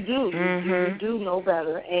 You do. You do know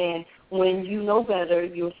better. And when you know better,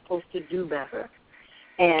 you're supposed to do better.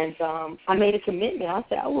 And I made a commitment. I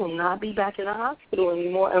said, I will not be back in the hospital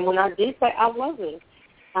anymore. And when I did that, I wasn't.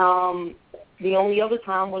 The only other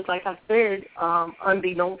time was, like I said,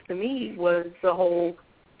 unbeknownst to me, was the whole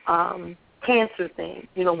cancer thing,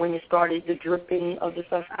 you know, when it started, the dripping of the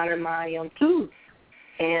stuff out of my tooth.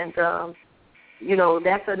 And, you know,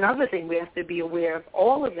 that's another thing we have to be aware of,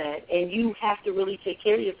 all of that. And you have to really take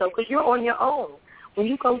care of yourself because you're on your own. when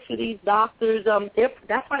you go to these doctors,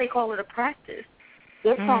 that's why they call it a practice.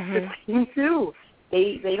 They're practicing too.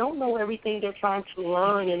 They don't know everything. They're trying to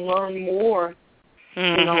learn and learn more,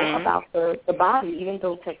 you know, about the body, even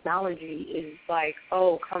though technology is like,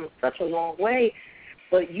 come such a long way.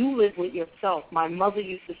 But you live with yourself. My mother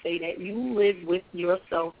used to say that you live with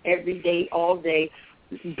yourself every day, all day.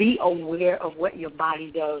 Be aware of what your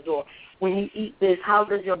body does, or when you eat this, how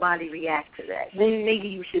does your body react to that? Then maybe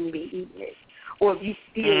you shouldn't be eating it. Or if you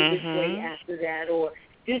feel this way after that, or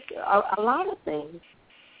just a lot of things.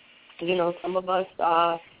 You know, some of us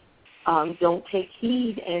don't take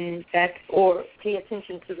heed or pay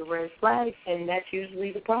attention to the red flags, and that's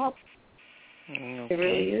usually the problem. Okay. It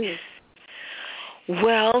really is.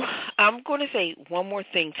 Well, I'm going to say one more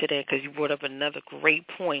thing today because you brought up another great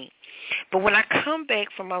point. But when I come back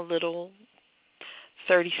from my little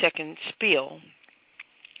 30-second spiel,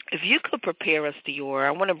 if you could prepare us, Dior,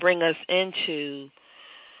 I want to bring us into,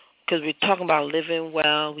 because we're talking about living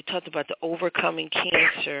well, we talked about the overcoming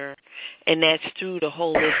cancer, and that's through the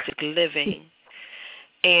holistic living.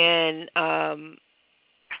 And I'm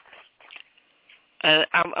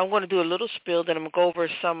going to do a little spiel, then I'm going to go over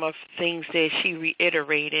some of things that she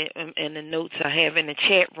reiterated in the notes I have in the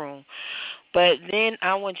chat room. But then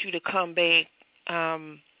I want you to come back,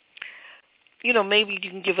 you know, maybe you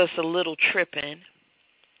can give us a little tripping.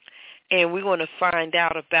 And we're going to find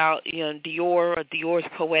out about, you know, Dior's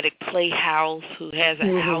Poetic Playhouse, who has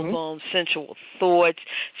an album, Sensual Thoughts.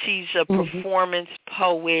 She's a performance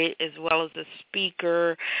poet as well as a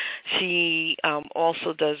speaker. She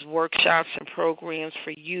also does workshops and programs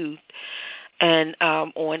for youth. And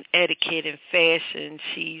on etiquette and fashion,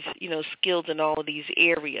 she's, you know, skilled in all of these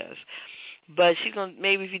areas. But she's going to,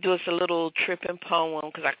 maybe if you do us a little tripping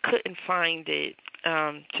poem, because I couldn't find it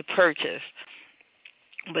to purchase.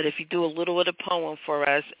 But if you do a little of the poem for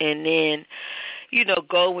us and then, you know,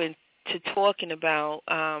 go into talking about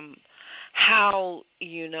how,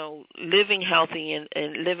 you know, living healthy and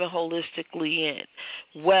living holistically and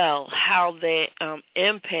well, how that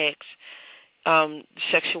impacts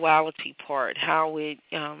sexuality part, how it,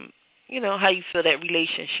 you know, how you feel that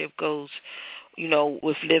relationship goes, you know,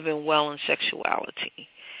 with living well and sexuality.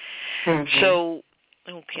 So,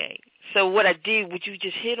 okay. So what I did, what you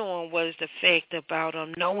just hit on, was the fact about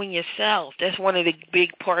knowing yourself. That's one of the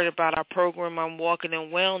big part about our program, I'm Walking in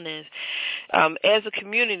Wellness. As a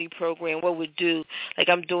community program, what we do, like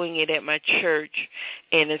I'm doing it at my church,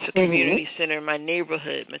 and it's a community center in my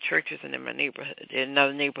neighborhood. My church isn't in my neighborhood, in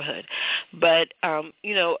another neighborhood. But,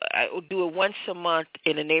 you know, I will do it once a month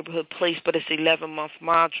in a neighborhood place, but it's an 11-month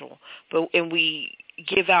module. And we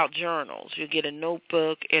give out journals. You get a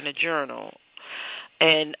notebook and a journal.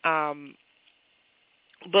 And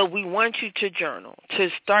but we want you to journal, to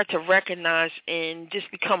start to recognize and just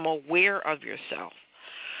become aware of yourself.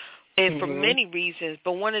 And for many reasons,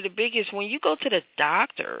 but one of the biggest, when you go to the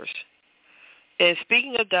doctors, and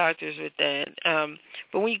speaking of doctors with that,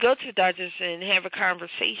 but when you go to the doctors and have a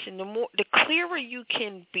conversation, the clearer you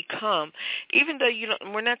can become, even though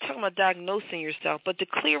we're not talking about diagnosing yourself, but the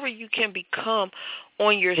clearer you can become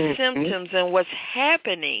on your symptoms and what's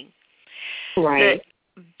happening, right.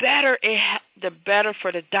 the better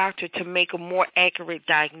for the doctor to make a more accurate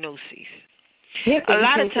diagnosis. Yeah, a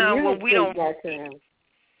lot of times what we don't what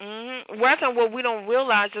we don't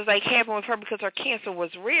realize is like happened with her because her cancer was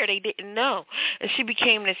rare. They didn't know, and she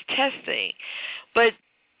became this testing. But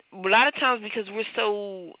a lot of times because we're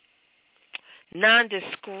so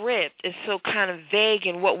nondescript, it's so kind of vague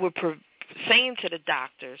in what we're saying to the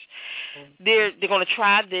doctors, they're going to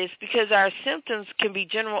try this because our symptoms can be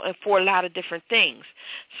general and for a lot of different things.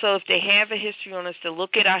 So if they have a history on us, to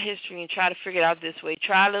look at our history and try to figure it out this way,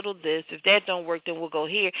 try a little this. If that don't work, then we'll go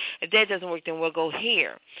here. If that doesn't work, then we'll go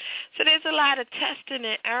here. So there's a lot of testing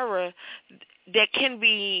and error that can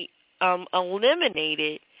be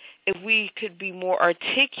eliminated if we could be more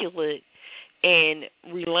articulate and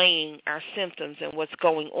relaying our symptoms and what's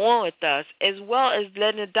going on with us, as well as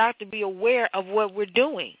letting the doctor be aware of what we're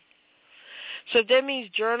doing. So if that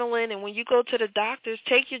means journaling, and when you go to the doctors,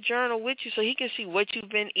 take your journal with you so he can see what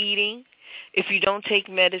you've been eating, if you don't take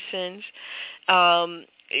medicines,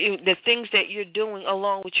 the things that you're doing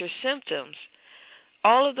along with your symptoms.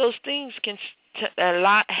 All of those things can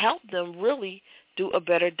help them really do a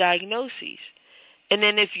better diagnosis. And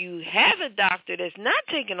then if you have a doctor that's not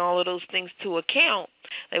taking all of those things to account,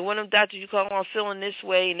 like one of them doctors you call on feeling this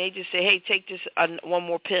way, and they just say, hey, take this one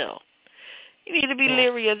more pill. You need to be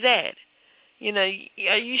leery of that. You know,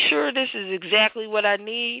 are you sure this is exactly what I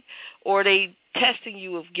need? Or are they testing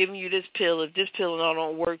you of giving you this pill? If this pill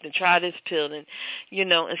don't work, then try this pill. And, you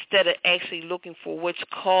know, instead of actually looking for what's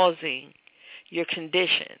causing your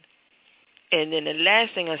condition. And then the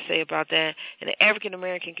last thing I say about that, in the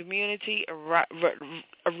African-American community, a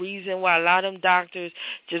reason why a lot of them doctors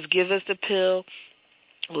just give us the pill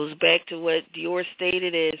goes back to what Dior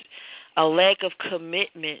stated is a lack of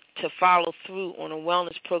commitment to follow through on a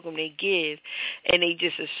wellness program they give, and they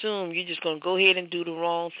just assume you're just going to go ahead and do the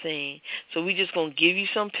wrong thing. So we're just going to give you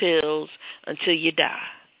some pills until you die.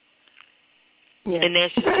 Yeah. And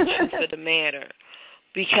that's just the truth of the matter.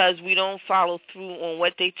 Because we don't follow through on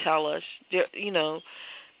what they tell us,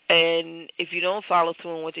 and if you don't follow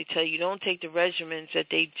through on what they tell you, you don't take the regimens that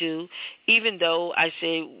they do, even though I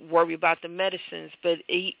say worry about the medicines, but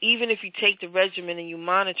even if you take the regimen and you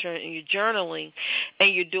monitor it and you're journaling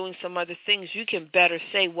and you're doing some other things, you can better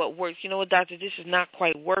say what works. You know what, doctor, this is not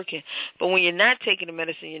quite working. But when you're not taking the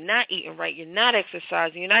medicine, you're not eating right, you're not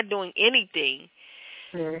exercising, you're not doing anything,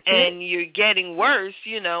 and you're getting worse,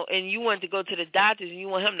 and you want to go to the doctors and you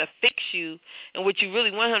want him to fix you, and what you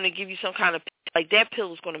really want him to give you some kind of, like that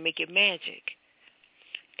pill is going to make it magic.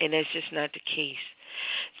 And that's just not the case.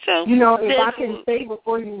 So, if I can say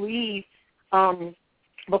before you leave,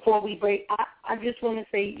 before we break, I just want to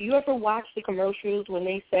say, you ever watch the commercials when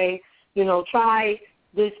they say, try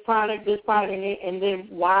this product, and then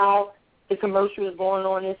while the commercial is going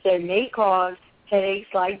on, it said may cause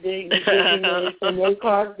headaches like this, and may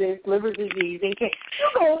cause this, liver disease, and cancer. You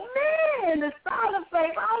go, man, the side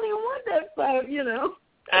effects, I don't even want that stuff, I know.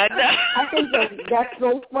 I think that's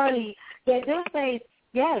so funny that they'll say,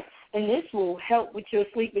 yes, and this will help with your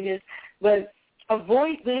sleepiness, but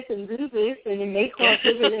avoid this and do this, and it may cause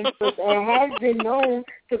liver disease, and has been known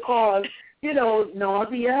to cause,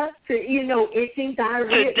 nausea, to, itching,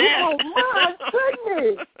 diarrhea. Oh, my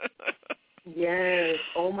goodness. Yes.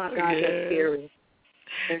 Oh, my God, that's scary.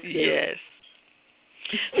 Yes.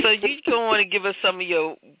 So you go on and give us some of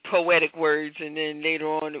your poetic words, and then later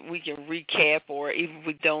on we can recap, or even if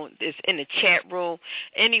we don't, it's in the chat room.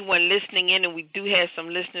 Anyone listening in, and we do have some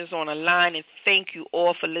listeners on the line, and thank you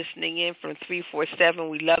all for listening in from 347.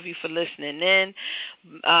 We love you for listening in.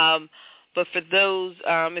 But for those,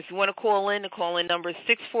 if you want to call in, the call-in number is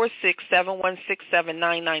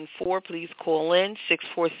 646-716-7994. Please call in,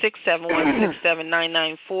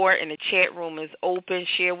 646-716-7994. And the chat room is open.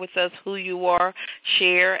 Share with us who you are.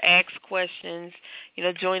 Share, ask questions,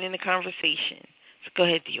 join in the conversation. So go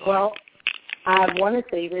ahead, Dior. Well, I want to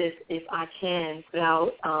say this, if I can,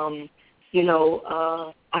 without, I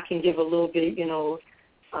can give a little bit,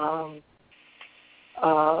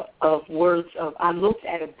 of words of, I looked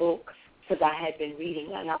at a book because I had been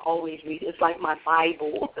reading, and I always read. It's like my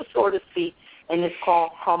Bible, so to speak, and it's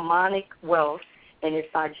called Harmonic Wealth, and it's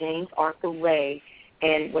by James Arthur Ray.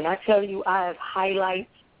 And when I tell you I have highlights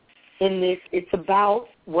in this, it's about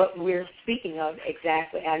what we're speaking of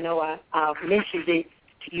exactly. I know I've mentioned it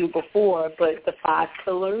to you before, but the 5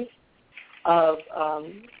 pillars of, of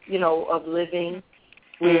living,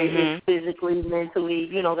 where it's physically, mentally,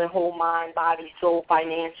 the whole mind, body, soul,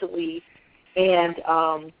 financially, and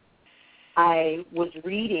I was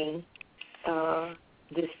reading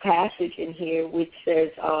this passage in here which says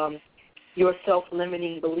your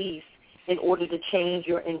self-limiting beliefs in order to change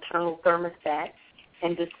your internal thermostat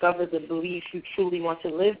and discover the beliefs you truly want to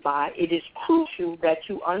live by. It is crucial that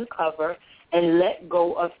you uncover and let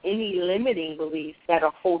go of any limiting beliefs that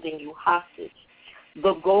are holding you hostage.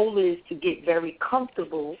 The goal is to get very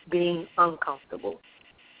comfortable being uncomfortable.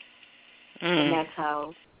 And that's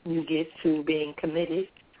how you get to being committed.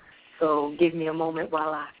 So give me a moment while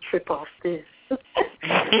I trip off this.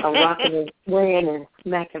 I'm rocking and swaying and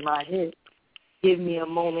smacking my head. Give me a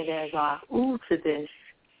moment as I ooh to this.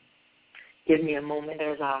 Give me a moment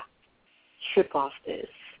as I trip off this.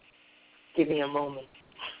 Give me a moment.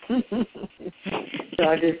 So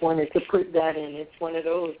I just wanted to put that in. It's one of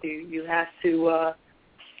those. You have to,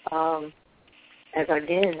 as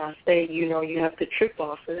again I say, you have to trip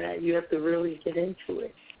off of that. You have to really get into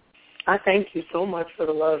it. I thank you so much for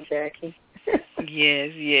the love, Jackie.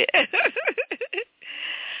 Yes, yeah.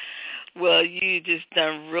 Well, you just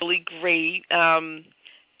done really great. As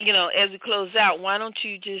we close out, why don't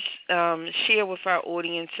you just share with our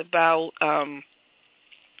audience about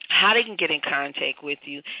how they can get in contact with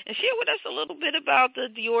you, and share with us a little bit about the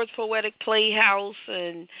Dior's Poetic Playhouse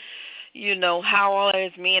and, how all that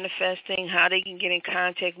is manifesting, how they can get in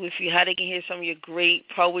contact with you, how they can hear some of your great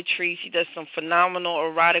poetry. She does some phenomenal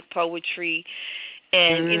erotic poetry.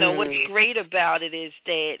 And, what's great about it is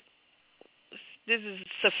that this is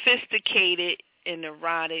sophisticated and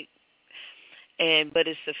erotic, but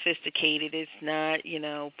it's sophisticated. It's not,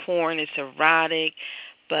 porn. It's erotic.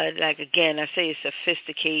 But, again, I say it's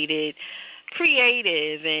sophisticated.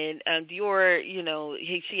 creative, and Dior,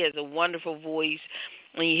 she has a wonderful voice.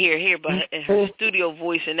 When you hear but her studio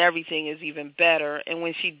voice and everything is even better. And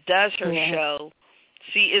when she does her show,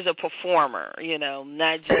 she is a performer,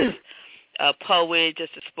 not just a poet,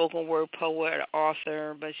 just a spoken word poet or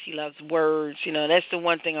author, but she loves words. That's the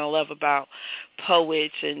one thing I love about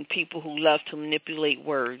poets and people who love to manipulate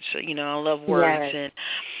words. I love words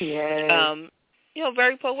and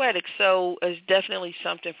very poetic. So it's definitely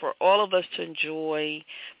something for all of us to enjoy.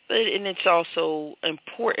 And it's also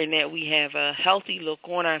important that we have a healthy look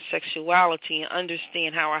on our sexuality and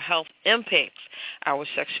understand how our health impacts our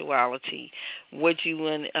sexuality. What you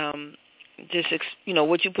what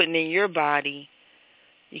you putting in your body,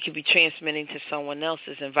 you could be transmitting to someone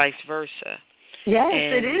else's, and vice versa. Yes,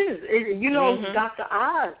 it is. Dr.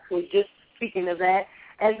 Oz was just speaking of that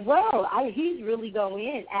as well. He's really going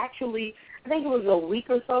in. Actually, I think it was a week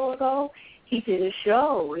or so ago, he did a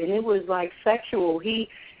show, and it was like sexual.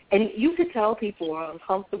 And you could tell people are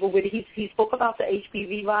uncomfortable with it. He spoke about the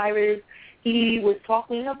HPV virus. He was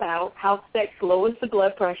talking about how sex lowers the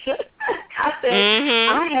blood pressure. I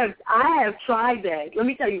said, I have tried that. Let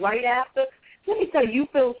me tell you, you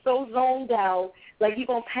feel so zoned out, like you're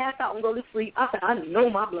going to pass out and go to sleep. I said, I know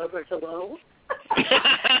my blood pressure low.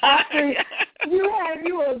 After you have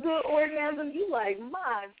a good orgasm, you like,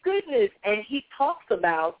 my goodness. And he talks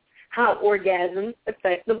about how orgasms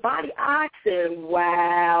affect the body. I said,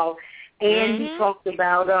 wow. And he talked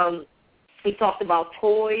about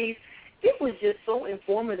toys. It was just so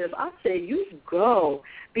informative. I said, you go,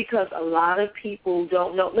 because a lot of people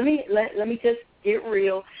don't know. Let me just get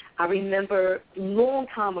real. I remember a long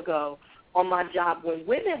time ago on my job when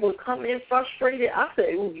women would come in frustrated. I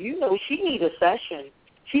said, she needs a session.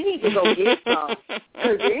 She needs to go get some.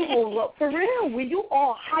 Because they will look, for real, when you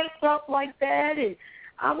all hyped up like that, and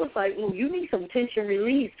I was like, you need some tension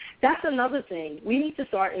release. That's another thing. We need to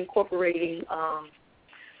start incorporating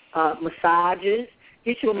massages.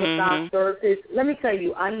 Get you a massage therapist. Let me tell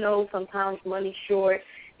you, I know sometimes money's short,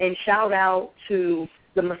 and shout out to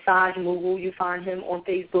the Massage Mogul. You find him on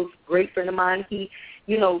Facebook, great friend of mine. He,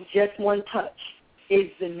 Just One Touch is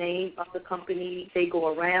the name of the company. They go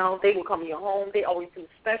around. They will come to your home. They always do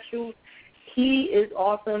specials. He is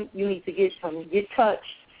awesome. You need to get touched.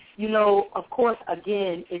 Of course,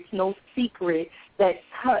 again, it's no secret that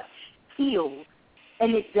touch heals,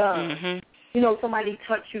 and it does. Somebody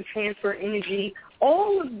touch you, transfer energy.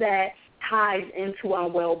 All of that ties into our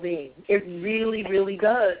well-being. It really, really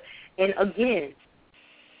does. And again,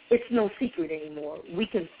 it's no secret anymore. We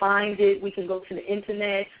can find it. We can go to the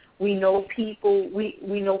internet. We know people. We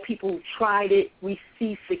know people who tried it. We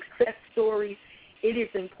see success stories. It is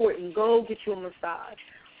important. Go get you a massage.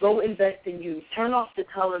 Go invest in you. Turn off the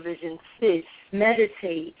television. Sit.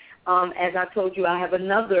 Meditate. As I told you, I have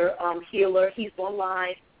another healer. He's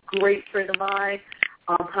online. Great friend of mine,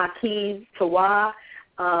 Hakeem Tawa.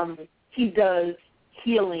 He does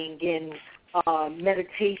healing and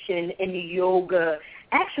meditation and yoga.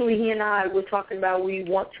 Actually, he and I were talking about we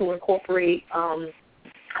want to incorporate a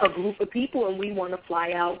group of people, and we want to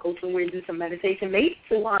fly out, go somewhere and do some meditation, maybe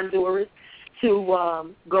to Honduras,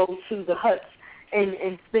 to go to the huts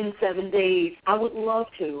and spend 7 days. I would love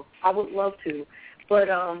to. But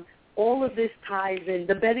all of this ties in.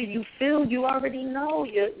 The better you feel, you already know.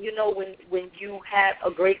 You know when you have a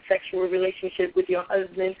great sexual relationship with your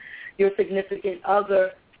husband, your significant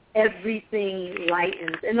other, everything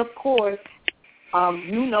lightens. And, of course,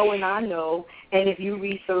 and I know, and if you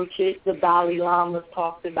research it, the Dalai Lama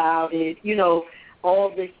talked about it. All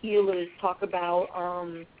the healers talk about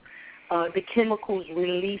the chemicals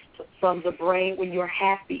released from the brain when you're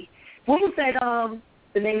happy. What was that,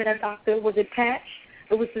 the name of that doctor? Was it Patch?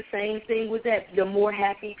 It was the same thing with that. The more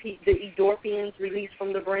happy the endorphins released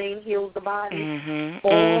from the brain heals the body.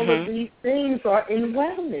 All of these things are in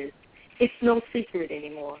wellness. It's no secret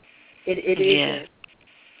anymore. It isn't.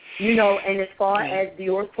 And as far as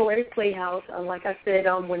Dior's Poetic Playhouse, like I said,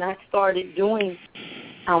 when I started doing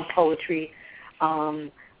poetry,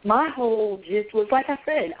 my whole gist was, like I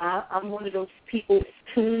said, I'm one of those people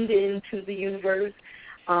tuned into the universe,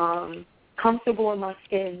 comfortable in my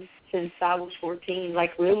skin since I was 14,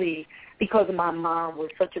 like really, because my mom was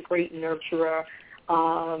such a great nurturer.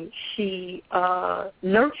 She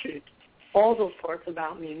nurtured all those parts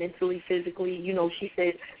about me, mentally, physically. She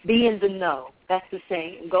said, be in the know. That's the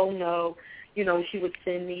saying, go know. She would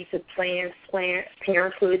send me to Planned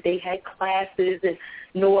Parenthood. They had classes and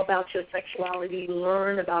know about your sexuality,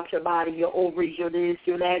 learn about your body, your ovaries, your this,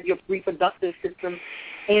 your that, your reproductive system.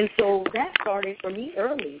 And so that started for me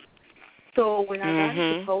early. So when I got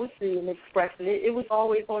into poetry and expressing it, it was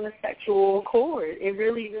always on a sexual chord. It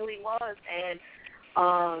really, really was. And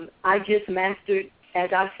I just mastered,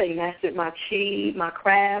 as I say, mastered my chi, my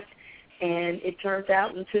craft, and it turns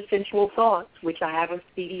out into Sensual Thoughts, which I have a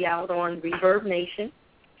CD out on Reverb Nation,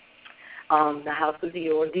 the House of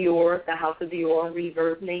Dior, the House of Dior,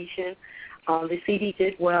 Reverb Nation. The CD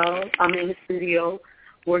did well. I'm in the studio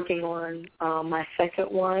working on my second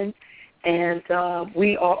one, and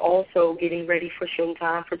we are also getting ready for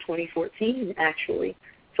Showtime for 2014, actually.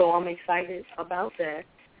 So I'm excited about that.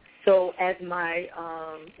 So as my,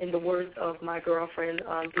 in the words of my girlfriend,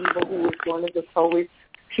 Diva, who is one of the poets,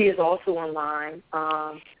 she is also online,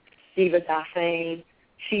 Diva Dafane.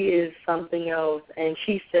 She is something else, and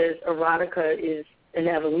she says erotica is an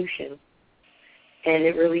evolution, and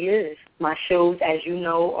it really is. My shows, as you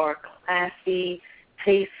know, are classy,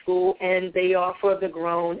 tasteful, and they are for the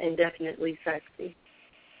grown and definitely sexy.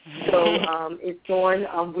 So it's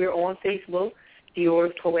on, we're on Facebook,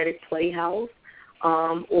 Dior's Poetic Playhouse.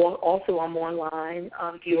 Or also I'm online,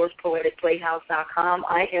 DiorsPoeticPlayhouse.com.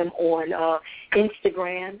 I am on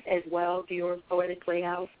Instagram as well, Dior's Poetic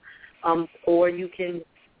Playhouse. Or you can,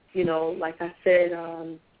 you know, like I said,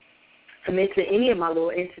 commit to any of my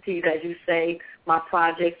little entities, as you say, my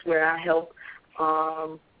projects where I help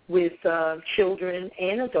with children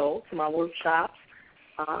and adults, my workshops.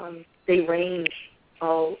 They range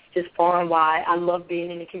just far and wide. I love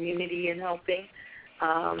being in the community and helping.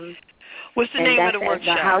 What's the name of the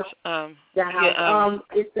workshop?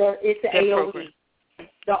 It's the AOE, program.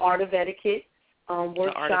 The Art of Etiquette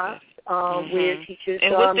workshop, where it teaches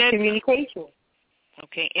communication.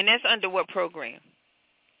 Okay, and that's under what program?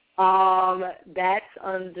 That's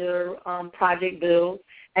under Project Build,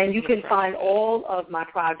 and you can find all of my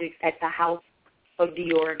projects at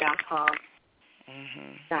thehouseofdior.com.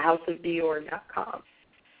 Thehouseofdior.com.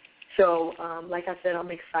 So, like I said,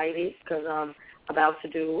 I'm excited because I'm about to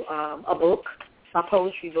do a book. My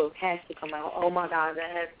poetry book has to come out. Oh, my God,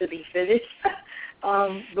 that has to be finished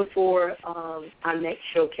before our next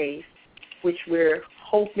showcase, which we're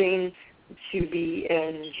hoping to be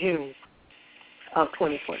in June of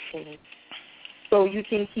 2014. So you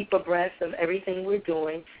can keep abreast of everything we're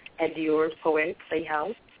doing at Dior's Poetic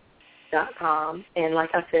Playhouse.com. And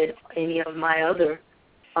like I said, any of my other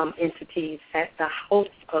entities at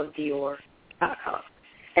thehouseofdior.com.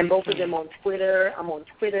 And both of them on Twitter. I'm on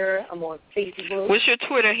Twitter. I'm on Facebook. What's your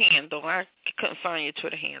Twitter handle? I couldn't find your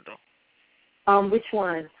Twitter handle. Which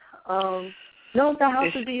one? No, the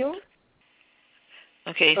House of Dior.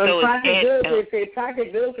 Okay, so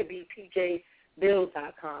Project Build could be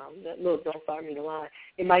pjbuild.com. Look, don't start me the line.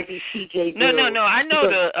 It might be PJ Build. No. I know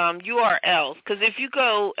the URLs, because if you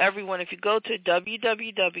go to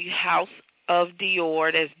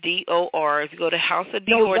www.houseofdior, that's DOR. If you go to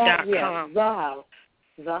houseofdior.com.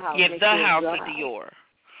 The House. Yeah, the House of Dior.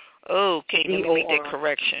 Okay, let me make that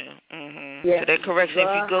correction. Yes, so that correction, if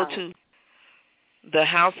you go to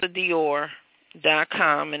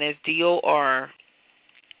thehouseofdior.com, and it's DOR,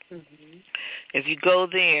 if you go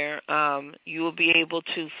there, you will be able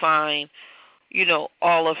to find, you know,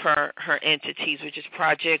 all of her entities, which is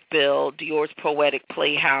Project Build, Dior's Poetic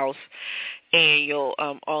Playhouse, and you'll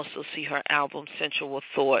also see her album, Sensual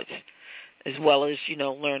Thoughts, as well as, you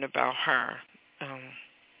know, learn about her.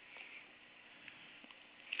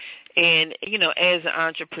 And, you know, as an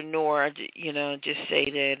entrepreneur, you know, just say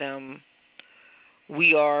that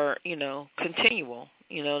we are, you know, continual,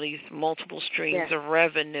 you know, these multiple streams of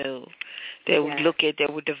revenue that we look at,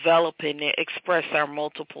 that we're developing, that express our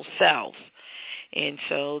multiple selves. And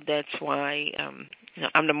so that's why you know,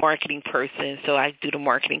 I'm the marketing person, so I do the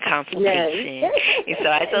marketing consultation. And so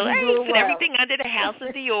I told her, put everything under the House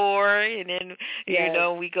of Dior, and then, you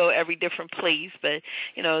know, we go every different place. But,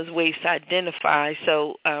 you know, there's ways to identify.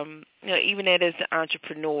 So, you know, even that as an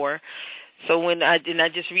entrepreneur. So when I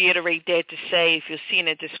just reiterate that to say, if you'll see in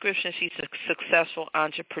the description, she's a successful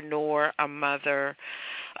entrepreneur, a mother,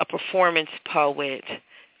 a performance poet,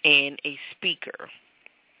 and a speaker.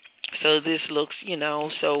 So this looks, you know,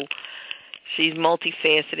 so she's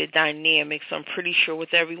multifaceted, dynamic. So I'm pretty sure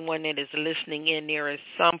with everyone that is listening in, there is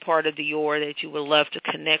some part of Dior that you would love to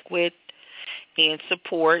connect with and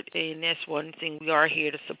support. And that's one thing. We are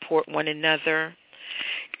here to support one another.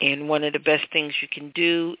 And one of the best things you can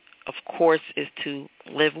do, of course, is to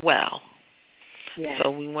live well. Yeah.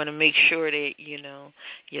 So we want to make sure that, you know,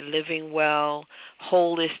 you're living well,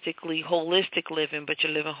 holistic living, but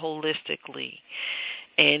you're living holistically.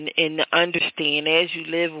 And understand as you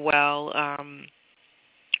live well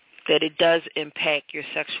that it does impact your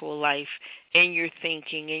sexual life and your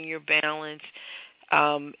thinking and your balance.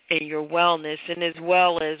 in your wellness, and as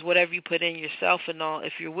well as whatever you put in yourself and all.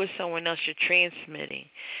 If you're with someone else, you're transmitting.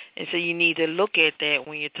 And so you need to look at that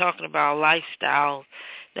when you're talking about lifestyle,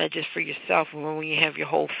 not just for yourself, but when you have your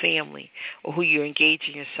whole family or who you're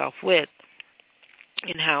engaging yourself with,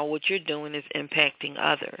 and how what you're doing is impacting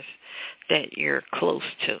others that you're close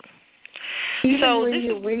to.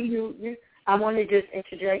 I want to just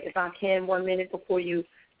interject, if I can, 1 minute before you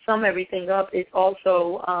sum everything up. It's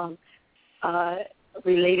also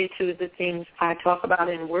related to the things I talk about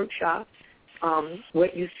in workshops.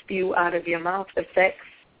 What you spew out of your mouth affects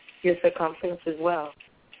your circumference as well.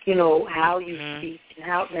 You know, how you speak and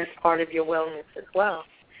how that's part of your wellness as well.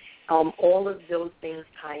 All of those things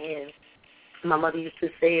tie in. My mother used to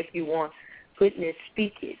say, if you want goodness,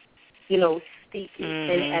 speak it. You know, speak it.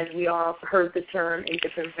 And as we all heard the term in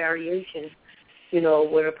different variations, you know,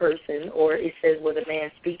 where a person, or it says, what a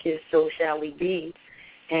man speaketh, so shall he be.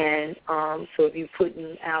 And so if you're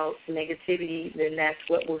putting out negativity, then that's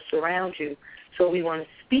what will surround you. So we want to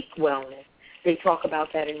speak wellness. They talk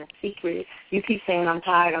about that in The Secret. You keep saying, I'm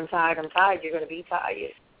tired, you're going to be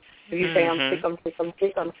tired. If you say, I'm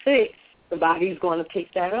sick, the body's going to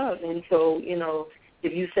pick that up. And so, you know,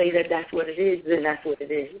 if you say that that's what it is, then that's what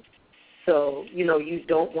it is. So, you know, you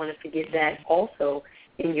don't want to forget that also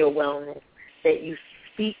in your wellness, that you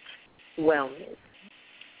speak wellness.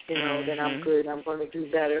 You know, that I'm good, I'm going to do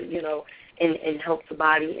better, you know, and help the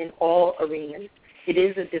body in all arenas. It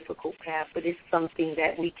is a difficult path, but it's something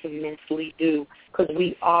that we can mentally do because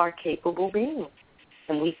we are capable beings,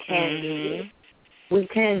 and we can do this. We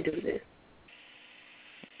can do this.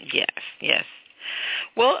 Yes, yes.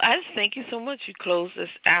 Well, I just thank you so much. You closed us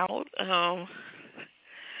out.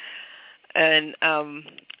 And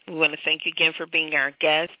we want to thank you again for being our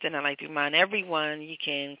guest. And I'd like to remind everyone you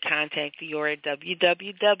can contact Dior at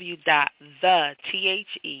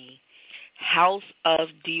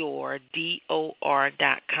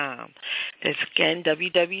www.thehouseofdior.com. That's again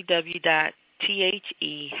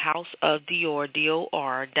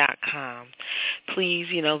www.thehouseofdior.com. Please,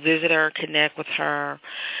 you know, visit her, connect with her.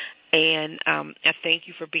 And I thank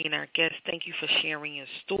you for being our guest. Thank you for sharing your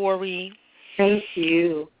story. Thank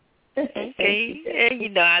you. Okay, and you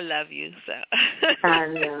know I love you, so. I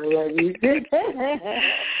know, I love you.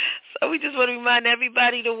 So we just want to remind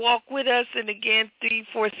everybody to walk with us. And again,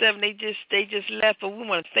 347, they just left, but we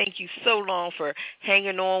want to thank you so long for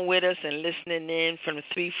hanging on with us and listening in from the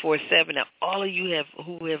 347, and all of you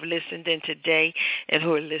who have listened in today and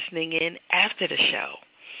who are listening in after the show.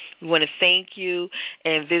 We want to thank you,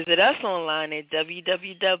 and visit us online at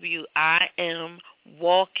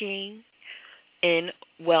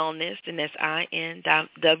www.IamWalkingInWellness, and that's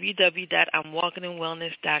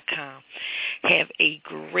www.IamWalkingInWellness.com. Have a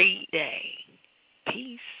great day.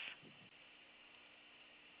 Peace.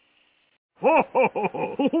 Ho, ho, ho,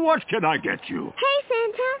 ho. What can I get you? Hey,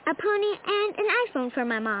 Santa, a pony and an iPhone for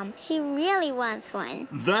my mom. She really wants one.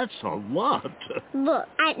 That's a lot. Look,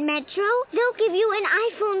 at Metro, they'll give you an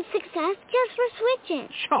iPhone 6S just for switching.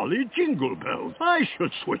 Jolly jingle bells. I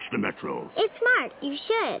should switch to Metro. It's smart. You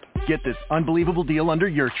should. Get this unbelievable deal under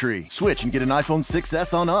your tree. Switch and get an iPhone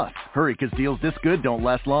 6S on us. Hurry, because deals this good don't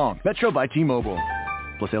last long. Metro by T-Mobile.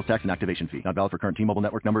 Plus sales tax and activation fee. Not valid for current T-Mobile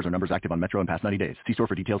network numbers or numbers active on Metro in past 90 days. See store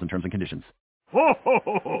for details and terms and conditions. Ho, ho,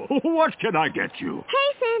 ho, ho. What can I get you?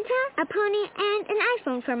 Hey, Santa, a pony and an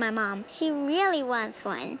iPhone for my mom. She really wants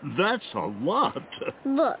one. That's a lot.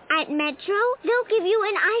 Look, at Metro, they'll give you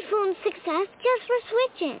an iPhone 6S just for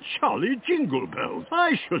switching. Jolly jingle bells.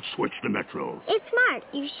 I should switch to Metro. It's smart.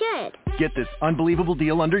 You should. Get this unbelievable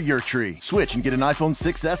deal under your tree. Switch and get an iPhone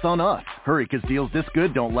 6S on us. Hurry, because deals this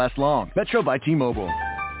good don't last long. Metro by T-Mobile.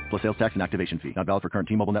 Plus sales tax and activation fee. Not valid for current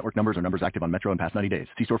T-Mobile network numbers or numbers active on Metro in past 90 days.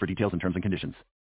 See store for details and terms and conditions.